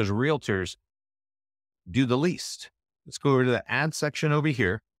that you as realtors do the least. Let's go over to the ad section over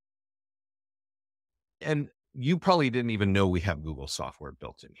here. And you probably didn't even know we have Google software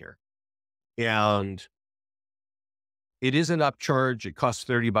built in here. And it is an upcharge. It costs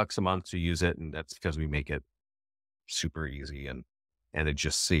 $30 a month to use it. And that's because we make it super easy and it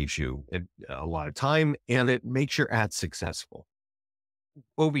just saves you a lot of time and it makes your ad successful.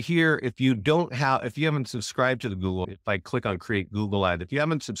 Over here, if you haven't subscribed to the Google, if I click on create Google ad, if you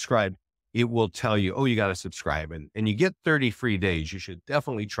haven't subscribed, it will tell you, oh, you got to subscribe and you get 30 free days. You should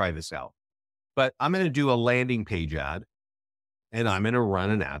definitely try this out. But I'm going to do a landing page ad and I'm going to run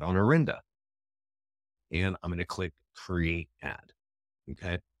an ad on Orinda and I'm going to click create ad.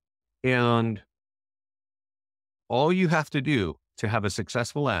 Okay. And all you have to do to have a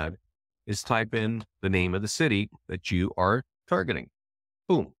successful ad is type in the name of the city that you are targeting.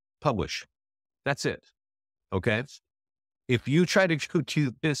 Boom, publish. That's it. Okay. If you try to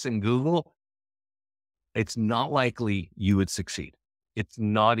do this in Google, it's not likely you would succeed. It's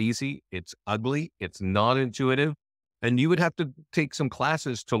not easy. It's ugly. It's not intuitive. And you would have to take some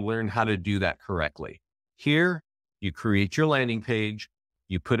classes to learn how to do that correctly. Here, you create your landing page,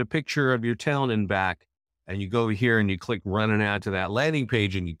 you put a picture of your town in back, and you go over here and you click run an ad to that landing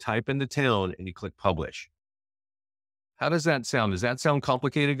page and you type in the town and you click publish. How does that sound? Does that sound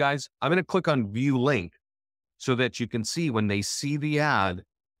complicated, guys? I'm going to click on view link so that you can see when they see the ad,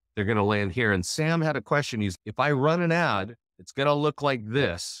 they're going to land here. And Sam had a question. If I run an ad, it's going to look like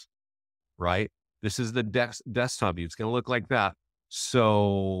this, right? This is the desktop view. It's going to look like that.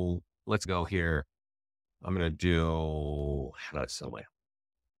 So let's go here. I'm going to do, how do I sell my,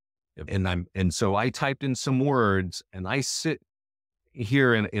 and so I typed in some words and I sit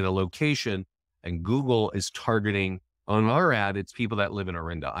here in a location and Google is targeting on our ad. It's people that live in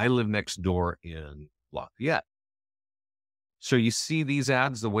Orinda. I live next door in Lafayette. So you see these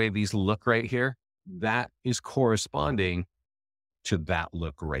ads, the way these look right here, that is corresponding to that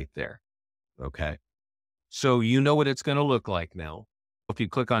look right there. Okay. So you know what it's going to look like now. If you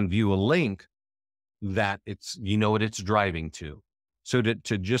click on view a link, that you know what it's driving to. So to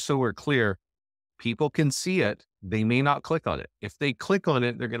just so we're clear, people can see it. They may not click on it. If they click on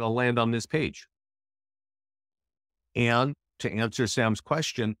it, they're going to land on this page. And to answer Sam's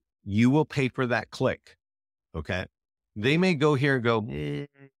question, you will pay for that click. Okay. They may go here and go,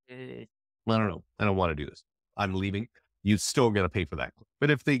 I don't know. I don't want to do this. I'm leaving. You still got to pay for that click.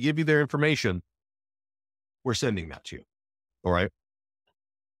 But if they give you their information, we're sending that to you. All right.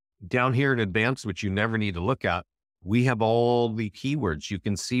 Down here in advanced, which you never need to look at, we have all the keywords. You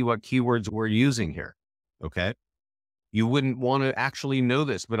can see what keywords we're using here. Okay. You wouldn't want to actually know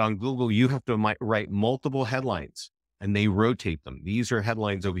this, but on Google, you have to write multiple headlines and they rotate them. These are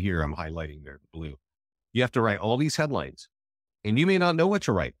headlines over here. I'm highlighting there, blue. You have to write all these headlines and you may not know what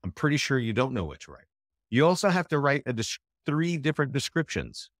to write. I'm pretty sure you don't know what to write. You also have to write 3 different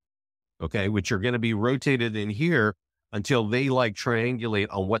descriptions. Okay. Which are going to be rotated in here until they triangulate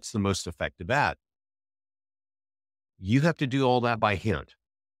on what's the most effective ad. You have to do all that by hand.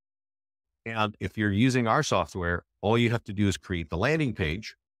 And if you're using our software, all you have to do is create the landing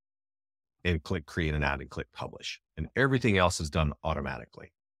page, and click create an ad and click publish. And everything else is done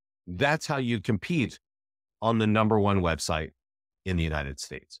automatically. That's how you compete on the #1 website in the United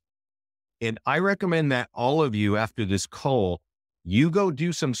States. And I recommend that all of you, after this call, you go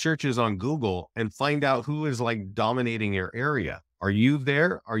do some searches on Google and find out who is like dominating your area. Are you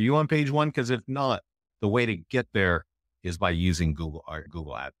there? Are you on page one? Because if not, the way to get there is by using Google or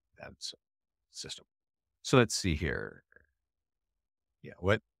Google Ads system. So let's see here. Yeah.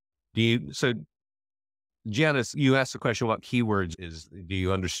 So Janice, you asked the question, what keywords do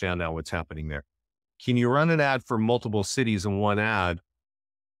you understand now what's happening there? Can you run an ad for multiple cities in one ad?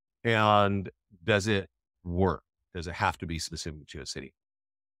 And does it work? Does it have to be specific to a city?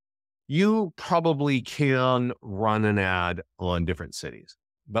 You probably can run an ad on different cities,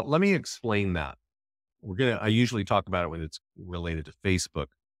 but let me explain that. I usually talk about it when it's related to Facebook,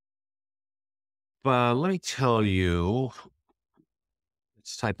 but let me tell you,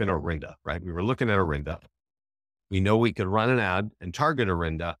 let's type in Orinda, right? We were looking at Orinda. We know we could run an ad and target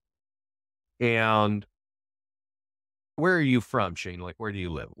Orinda. And where are you from, Shane? Like, where do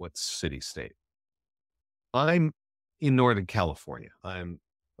you live? What city, state? I'm in Northern California. I'm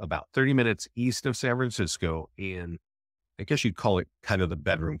about 30 minutes east of San Francisco in, I guess you'd call it kind of the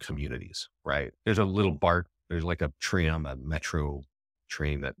bedroom communities, right? There's a little BART, there's like a tram, a metro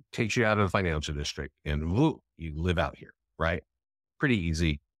train that takes you out of the financial district and woo, you live out here, right? Pretty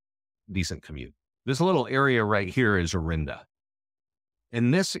easy, decent commute. This little area right here is Orinda.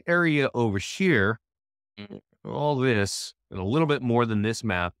 And this area over here, all this and a little bit more than this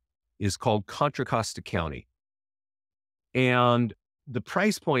map is called Contra Costa County. And the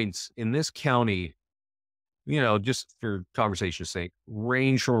price points in this county, just for conversation's sake,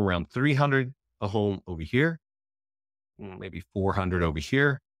 range from around 300 a home over here, maybe 400 over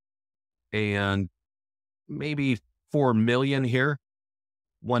here, and maybe 4 million here,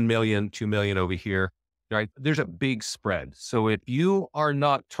 1 million, 2 million over here, right? There's a big spread. So if you are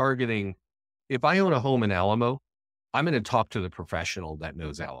not targeting, if I own a home in Alamo, I'm going to talk to the professional that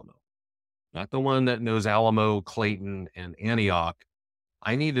knows Alamo, not the one that knows Alamo, Clayton, and Antioch.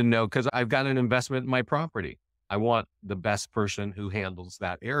 I need to know because I've got an investment in my property. I want the best person who handles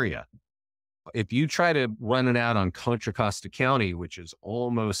that area. If you try to run an ad on Contra Costa County, which is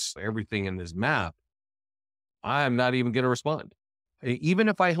almost everything in this map, I'm not even going to respond. Even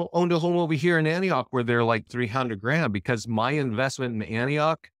if I owned a home over here in Antioch where they're like 300 grand, because my investment in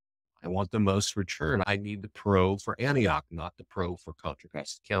Antioch, I want the most return. I need the pro for Antioch, not the pro for Contra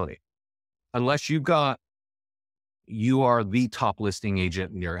Costa County. Unless you are the top listing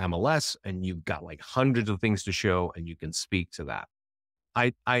agent in your MLS and you've got like hundreds of things to show and you can speak to that.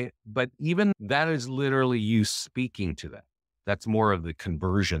 But even that is literally you speaking to that. That's more of the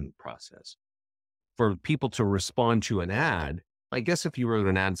conversion process. For people to respond to an ad, I guess if you wrote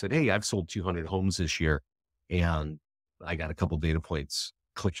an ad and said, hey, I've sold 200 homes this year and I got a couple data points,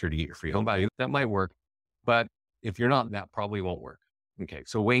 click here to get your free home value, that might work. But if you're not, that probably won't work. Okay.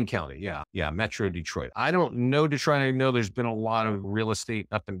 So Wayne County. Yeah. Metro Detroit. I don't know Detroit. I know there's been a lot of real estate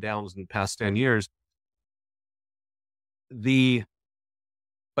up and downs in the past 10 years.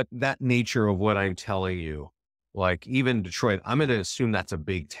 But that nature of what I'm telling you, like even Detroit, I'm going to assume that's a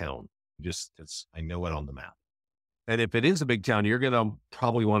big town, just because I know it on the map. And if it is a big town, you're going to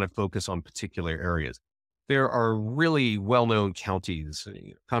probably want to focus on particular areas. There are really well-known counties,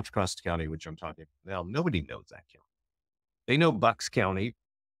 Contra Costa County, which I'm talking about. Now, nobody knows that county. They know Bucks County.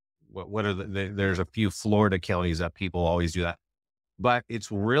 What are there's a few Florida counties that people always do that. But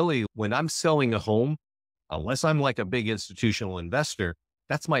it's really, when I'm selling a home, unless I'm like a big institutional investor,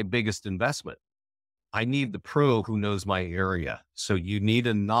 that's my biggest investment. I need the pro who knows my area. So you need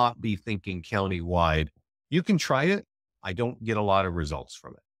to not be thinking county-wide. You can try it. I don't get a lot of results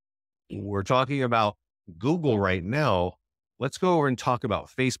from it. We're talking about Google right now. Let's go over and talk about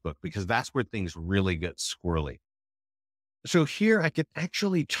Facebook because that's where things really get squirrely. So here I can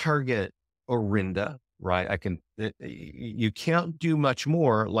actually target Orinda, right? You can't do much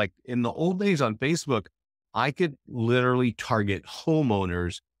more. Like in the old days on Facebook, I could literally target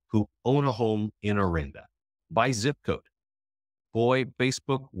homeowners who own a home in Orinda by zip code. Boy,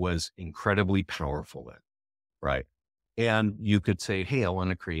 Facebook was incredibly powerful then, right? And you could say, hey, I want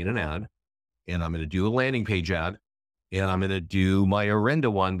to create an ad and I'm going to do a landing page ad and I'm going to do my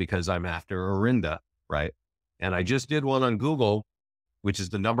Orinda one because I'm after Orinda, right? And I just did one on Google, which is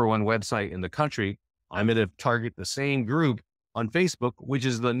the #1 website in the country. I'm going to target the same group on Facebook, which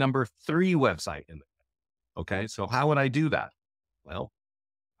is the #3 website in the country. Okay. So how would I do that? Well,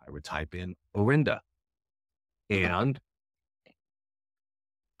 I would type in Orinda and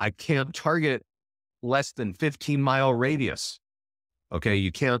I can't target less than 15-mile radius. Okay.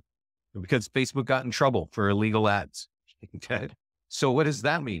 You can't because Facebook got in trouble for illegal ads. Okay. So what does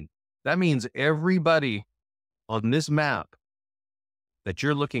that mean? That means everybody on this map that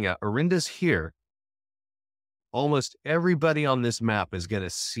you're looking at, Orinda's here. Almost everybody on this map is going to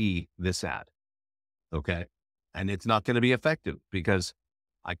see this ad. Okay. And it's not going to be effective because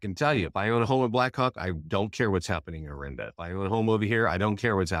I can tell you, if I own a home in Blackhawk, I don't care what's happening in Orinda. If I own a home over here, I don't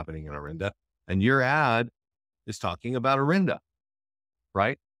care what's happening in Orinda. And your ad is talking about Orinda,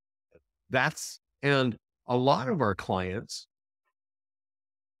 right? And a lot of our clients,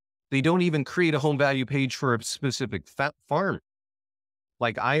 they don't even create a home value page for a specific farm.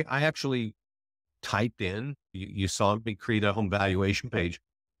 Like I actually typed in, you saw me create a home valuation page.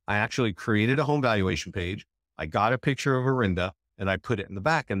 I actually created a home valuation page. I got a picture of Orinda and I put it in the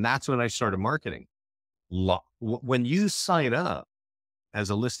back. And that's when I started marketing. When you sign up as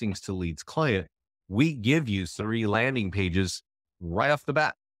a listings to leads client, we give you 3 landing pages right off the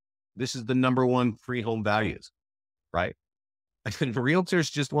bat. This is the #1 free home values, right? And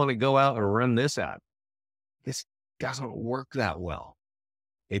realtors just want to go out and run this ad. This doesn't work that well.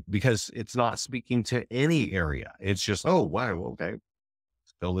 Because it's not speaking to any area. It's just, oh, wow, okay,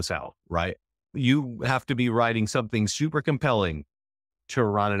 let's fill this out, right? You have to be writing something super compelling to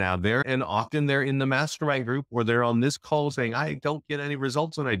run an ad there. And often they're in the mastermind group or they're on this call saying, I don't get any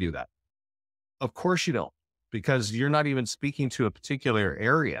results when I do that. Of course you don't, because you're not even speaking to a particular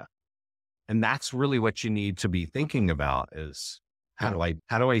area. And that's really what you need to be thinking about is how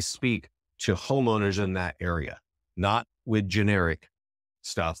do I speak to homeowners in that area, not with generic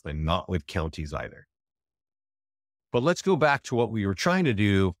stuff and not with counties either. But let's go back to what we were trying to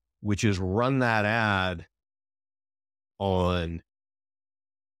do, which is run that ad on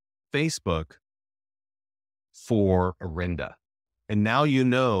Facebook for Orinda. And now you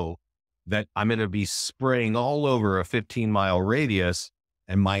know that I'm going to be spraying all over a 15-mile radius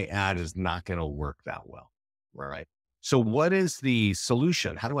and my ad is not going to work that well. Right. So what is the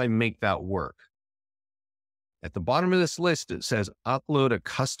solution? How do I make that work? At the bottom of this list, it says upload a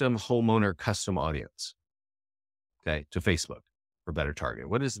custom homeowner custom audience, okay, to Facebook for better target.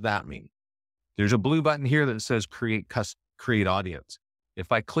 What does that mean? There's a blue button here that says create audience.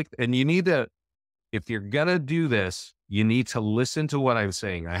 If I click, and you need to, if you're going to do this, you need to listen to what I'm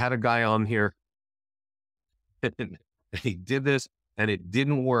saying. I had a guy on here and he did this and it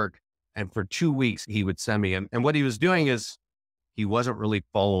didn't work. And for 2 weeks, he would send me, and what he was doing is he wasn't really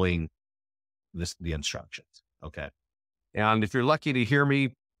following the instructions. Okay. And if you're lucky to hear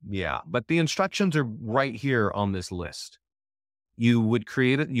me, yeah, but the instructions are right here on this list. You would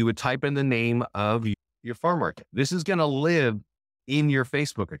create it. You would type in the name of your farm market. This is going to live in your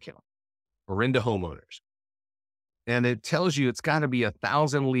Facebook account or into homeowners. And it tells you it's got to be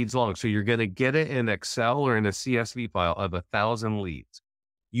 1,000 leads long. So you're going to get it in Excel or in a CSV file of 1,000 leads.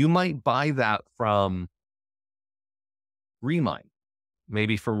 You might buy that from Remind,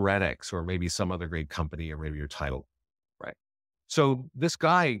 maybe from Redx or maybe some other great company or maybe your title, right? So this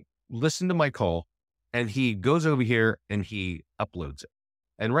guy listened to my call and he goes over here and he uploads it.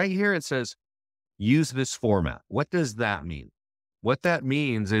 And right here it says, use this format. What does that mean? What that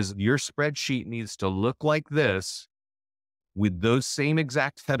means is your spreadsheet needs to look like this with those same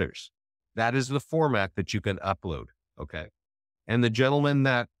exact headers. That is the format that you can upload. Okay. And the gentleman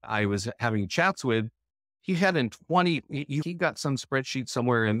that I was having chats with, he had he got some spreadsheet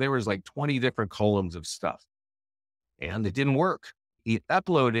somewhere and there was like 20 different columns of stuff and it didn't work. He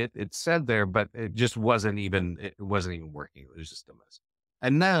uploaded it, it said there, but it just wasn't even working. It was just a mess.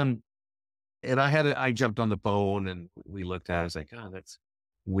 And then, I jumped on the phone and we looked at it. I was like, oh, that's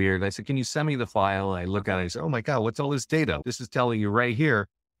weird. I said, can you send me the file? I look at it. I said, oh my God, what's all this data? This is telling you right here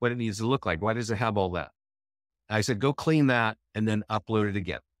what it needs to look like. Why does it have all that? I said, go clean that and then upload it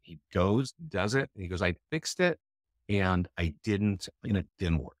again. He goes, does it. And he goes, I fixed it and it didn't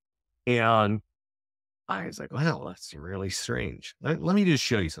work. And I was like, well, that's really strange. Let me just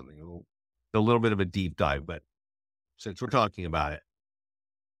show you something, a little bit of a deep dive, but since we're talking about it,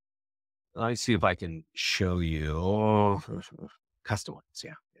 let me see if I can show you. Oh, custom ones.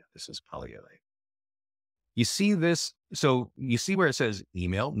 Yeah. This is probably it. You see this. So you see where it says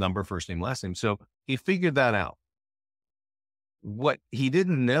email, number, first name, last name. So he figured that out. What he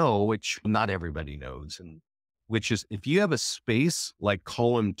didn't know, which not everybody knows, and which is if you have a space like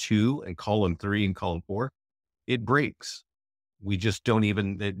column 2 and column 3 and column 4, it breaks. We just don't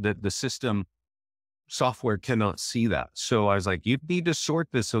even, the system software cannot see that. So I was like, you need to sort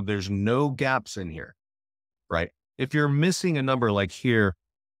this so there's no gaps in here, right? If you're missing a number like here,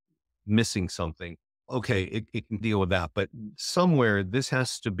 missing something, okay, it can deal with that. But somewhere this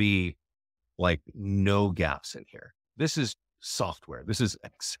has to be like no gaps in here. This is software. This is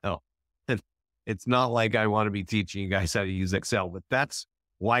Excel. It's not like I want to be teaching you guys how to use Excel, but that's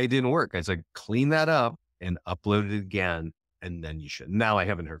why it didn't work. I said, clean that up and upload it again. And then you should. Now I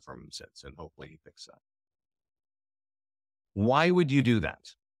haven't heard from him since, and hopefully he fixed that. Why would you do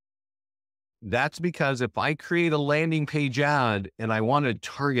that? That's because if I create a landing page ad and I want to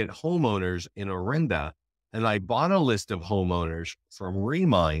target homeowners in Orinda, and I bought a list of homeowners from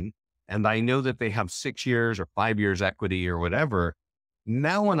Remine, and I know that they have 6 years or 5 years equity or whatever,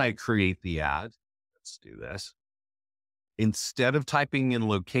 now when I create the ad, let's do this. Instead of typing in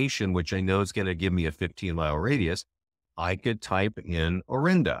location, which I know is going to give me a 15-mile radius, I could type in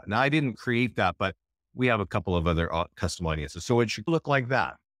Orinda. Now, I didn't create that, but we have a couple of other custom audiences. So it should look like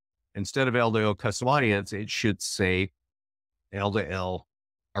that. Instead of L2L custom audience, it should say L2L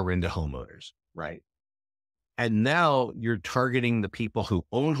Orinda homeowners, right? And now you're targeting the people who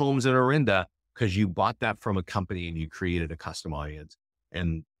own homes in Orinda because you bought that from a company and you created a custom audience.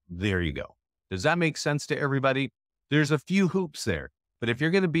 And there you go. Does that make sense to everybody? There's a few hoops there, but if you're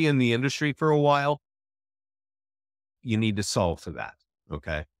going to be in the industry for a while, you need to solve for that.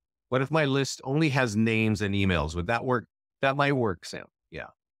 Okay. What if my list only has names and emails? Would that work? That might work, Sam. Yeah.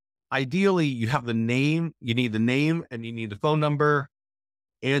 Ideally, you have the name, you need the name, and you need the phone number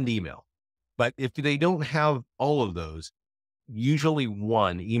and email. But if they don't have all of those, usually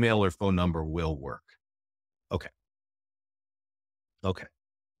one email or phone number will work. Okay. Okay.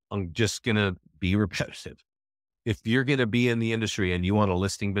 I'm just going to be repetitive. If you're going to be in the industry and you want a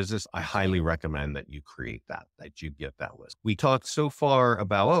listing business, I highly recommend that you create that you get that list. We talked so far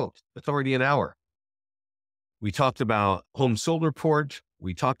about, it's already an hour. We talked about home sold report.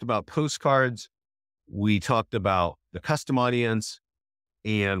 We talked about postcards. We talked about the custom audience,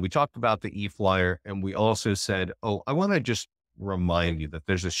 and we talked about the e-flyer. And we also said, I want to just remind you that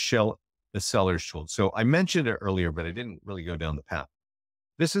there's the seller's tool. So I mentioned it earlier, but I didn't really go down the path.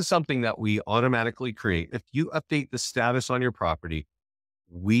 This is something that we automatically create. If you update the status on your property,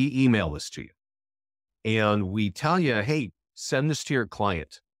 we email this to you and we tell you, hey, send this to your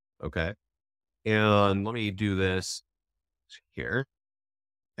client. Okay. And let me do this here.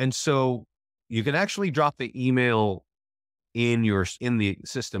 And so you can actually drop the email in the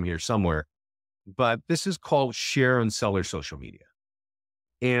system here somewhere, but this is called share on seller social media.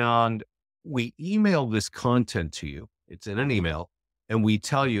 And we email this content to you. It's in an email. And we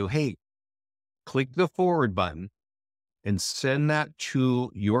tell you, hey, click the forward button and send that to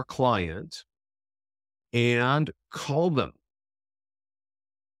your client and call them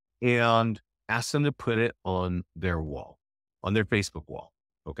and ask them to put it on their wall, on their Facebook wall.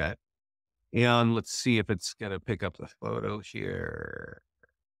 Okay. And let's see if it's going to pick up the photo here.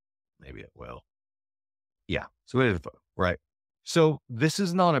 Maybe it will. Yeah. So it is a photo, right? So this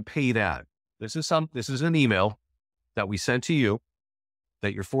is not a paid ad. This is an email that we sent to you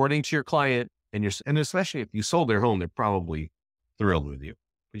that you're forwarding to your client, and especially if you sold their home, they're probably thrilled with you.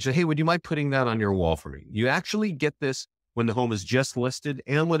 You say, hey, would you mind putting that on your wall for me? You actually get this when the home is just listed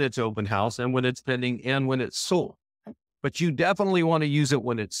and when it's open house and when it's pending and when it's sold. But you definitely want to use it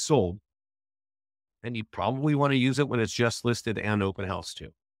when it's sold. And you probably want to use it when it's just listed and open house too.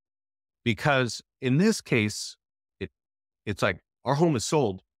 Because in this case, it's like our home is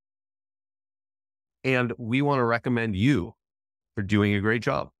sold and we want to recommend you for doing a great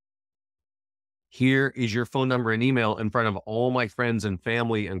job. Here is your phone number and email in front of all my friends and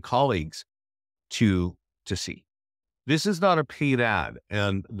family and colleagues to see. This is not a paid ad.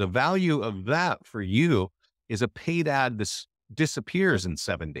 And the value of that for you is a paid ad. This disappears in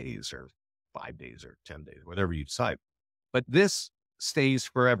 7 days or 5 days or 10 days, whatever you decide. But this stays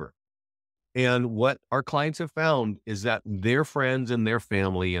forever. And what our clients have found is that their friends and their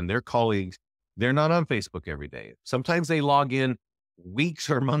family and their colleagues, they're not on Facebook every day. Sometimes they log in weeks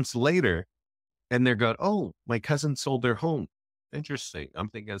or months later and they're going, oh, my cousin sold their home. Interesting. I'm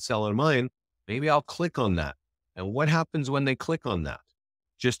thinking of selling mine. Maybe I'll click on that. And what happens when they click on that?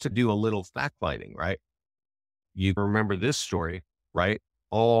 Just to do a little fact finding, right? You remember this story, right?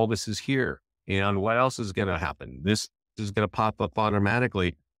 All this is here. And what else is going to happen? This is going to pop up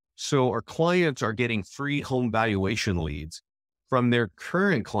automatically. So our clients are getting free home valuation leads from their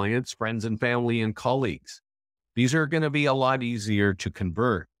current clients, friends and family and colleagues. These are going to be a lot easier to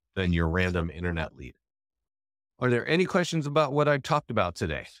convert than your random internet lead. Are there any questions about what I've talked about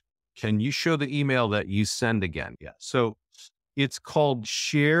today? Can you show the email that you send again? Yeah. So it's called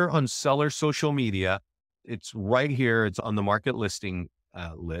Share on Seller Social Media. It's right here. It's on the market listing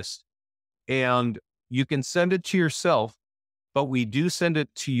list. And you can send it to yourself, but we do send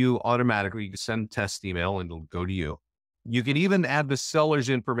it to you automatically. You can send a test email and it'll go to you. You can even add the seller's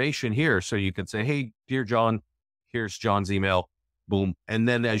information here. So you can say, hey, dear John, here's John's email. boom. And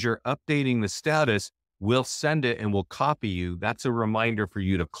then as you're updating the status, we'll send it and we'll copy you. That's a reminder for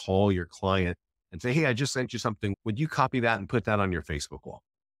you to call your client and say, hey, I just sent you something. Would you copy that and put that on your Facebook wall?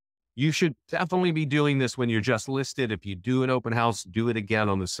 You should definitely be doing this when you're just listed. If you do an open house, do it again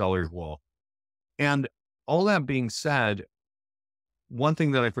on the seller's wall. And all that being said, one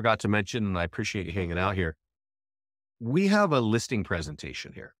thing that I forgot to mention, and I appreciate you hanging out here, we have a listing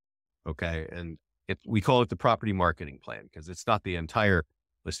presentation here. Okay. And we call it the property marketing plan because it's not the entire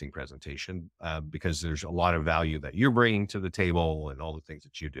listing presentation, because there's a lot of value that you're bringing to the table and all the things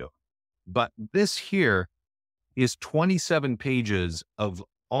that you do. But this here is 27 pages of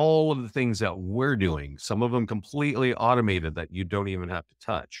all of the things that we're doing, some of them completely automated that you don't even have to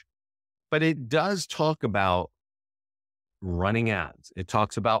touch. But it does talk about running ads. It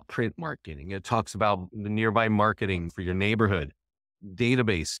talks about print marketing. It talks about the nearby marketing for your neighborhood,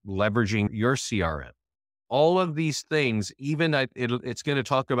 database, leveraging your CRM. All of these things, even it's going to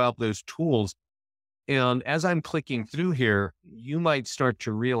talk about those tools. And as I'm clicking through here, you might start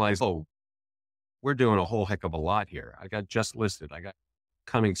to realize, oh, we're doing a whole heck of a lot here. I got just listed. I got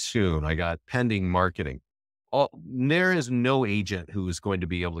coming soon. I got pending marketing. There is no agent who is going to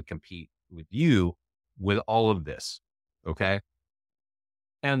be able to compete with you with all of this. Okay.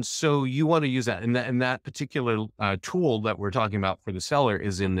 And so you want to use that. And that particular tool that we're talking about for the seller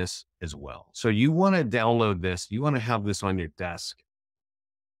is in this as well. So you want to download this. You want to have this on your desk.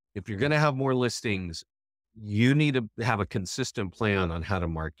 If you're going to have more listings, you need to have a consistent plan on how to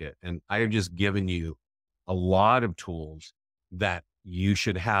market. And I have just given you a lot of tools that you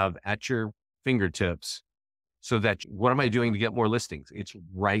should have at your fingertips so that what am I doing to get more listings? It's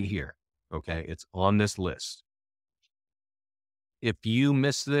right here. Okay. It's on this list. If you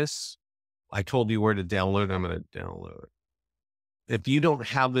miss this, I told you where to download. I'm going to download it. If you don't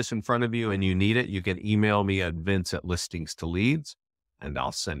have this in front of you and you need it, you can email me at vince@listings2leads and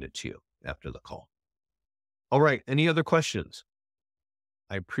I'll send it to you after the call. All right. Any other questions?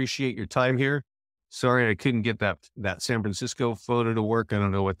 I appreciate your time here. Sorry, I couldn't get that San Francisco photo to work. I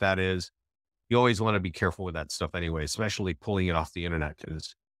don't know what that is. You always want to be careful with that stuff anyway, especially pulling it off the internet,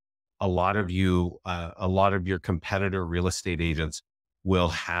 because a lot of your competitor real estate agents will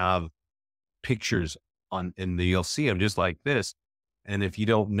have pictures and you'll see them just like this. And if you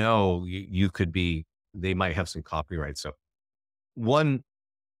don't know, they might have some copyright. So one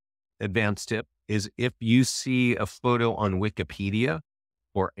advanced tip is if you see a photo on Wikipedia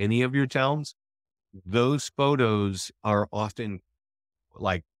or any of your towns, those photos are often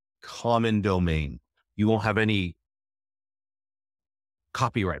like common domain. You won't have any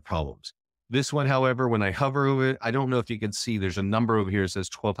copyright problems. This one, however, when I hover over it, I don't know if you can see, there's a number over here that says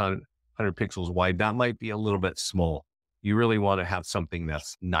 1200 pixels wide. That might be a little bit small. You really want to have something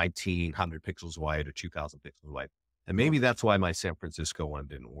that's 1900 pixels wide or 2000 pixels wide. And maybe that's why my San Francisco one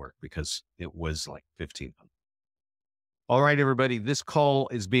didn't work, because it was like 1500. All right, everybody, this call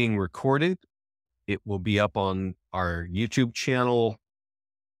is being recorded. It will be up on our YouTube channel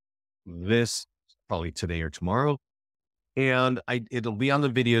this probably today or tomorrow. And it'll be on the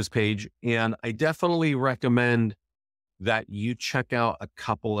videos page. And I definitely recommend that you check out a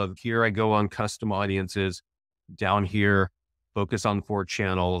couple of, here I go on custom audiences, down here, focus on 4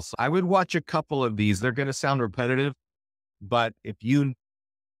 channels. I would watch a couple of these. They're going to sound repetitive, but if you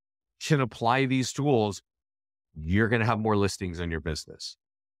can apply these tools, you're going to have more listings in your business.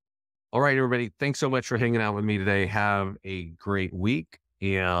 All right, everybody. Thanks so much for hanging out with me today. Have a great week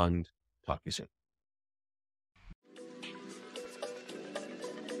and talk to you soon.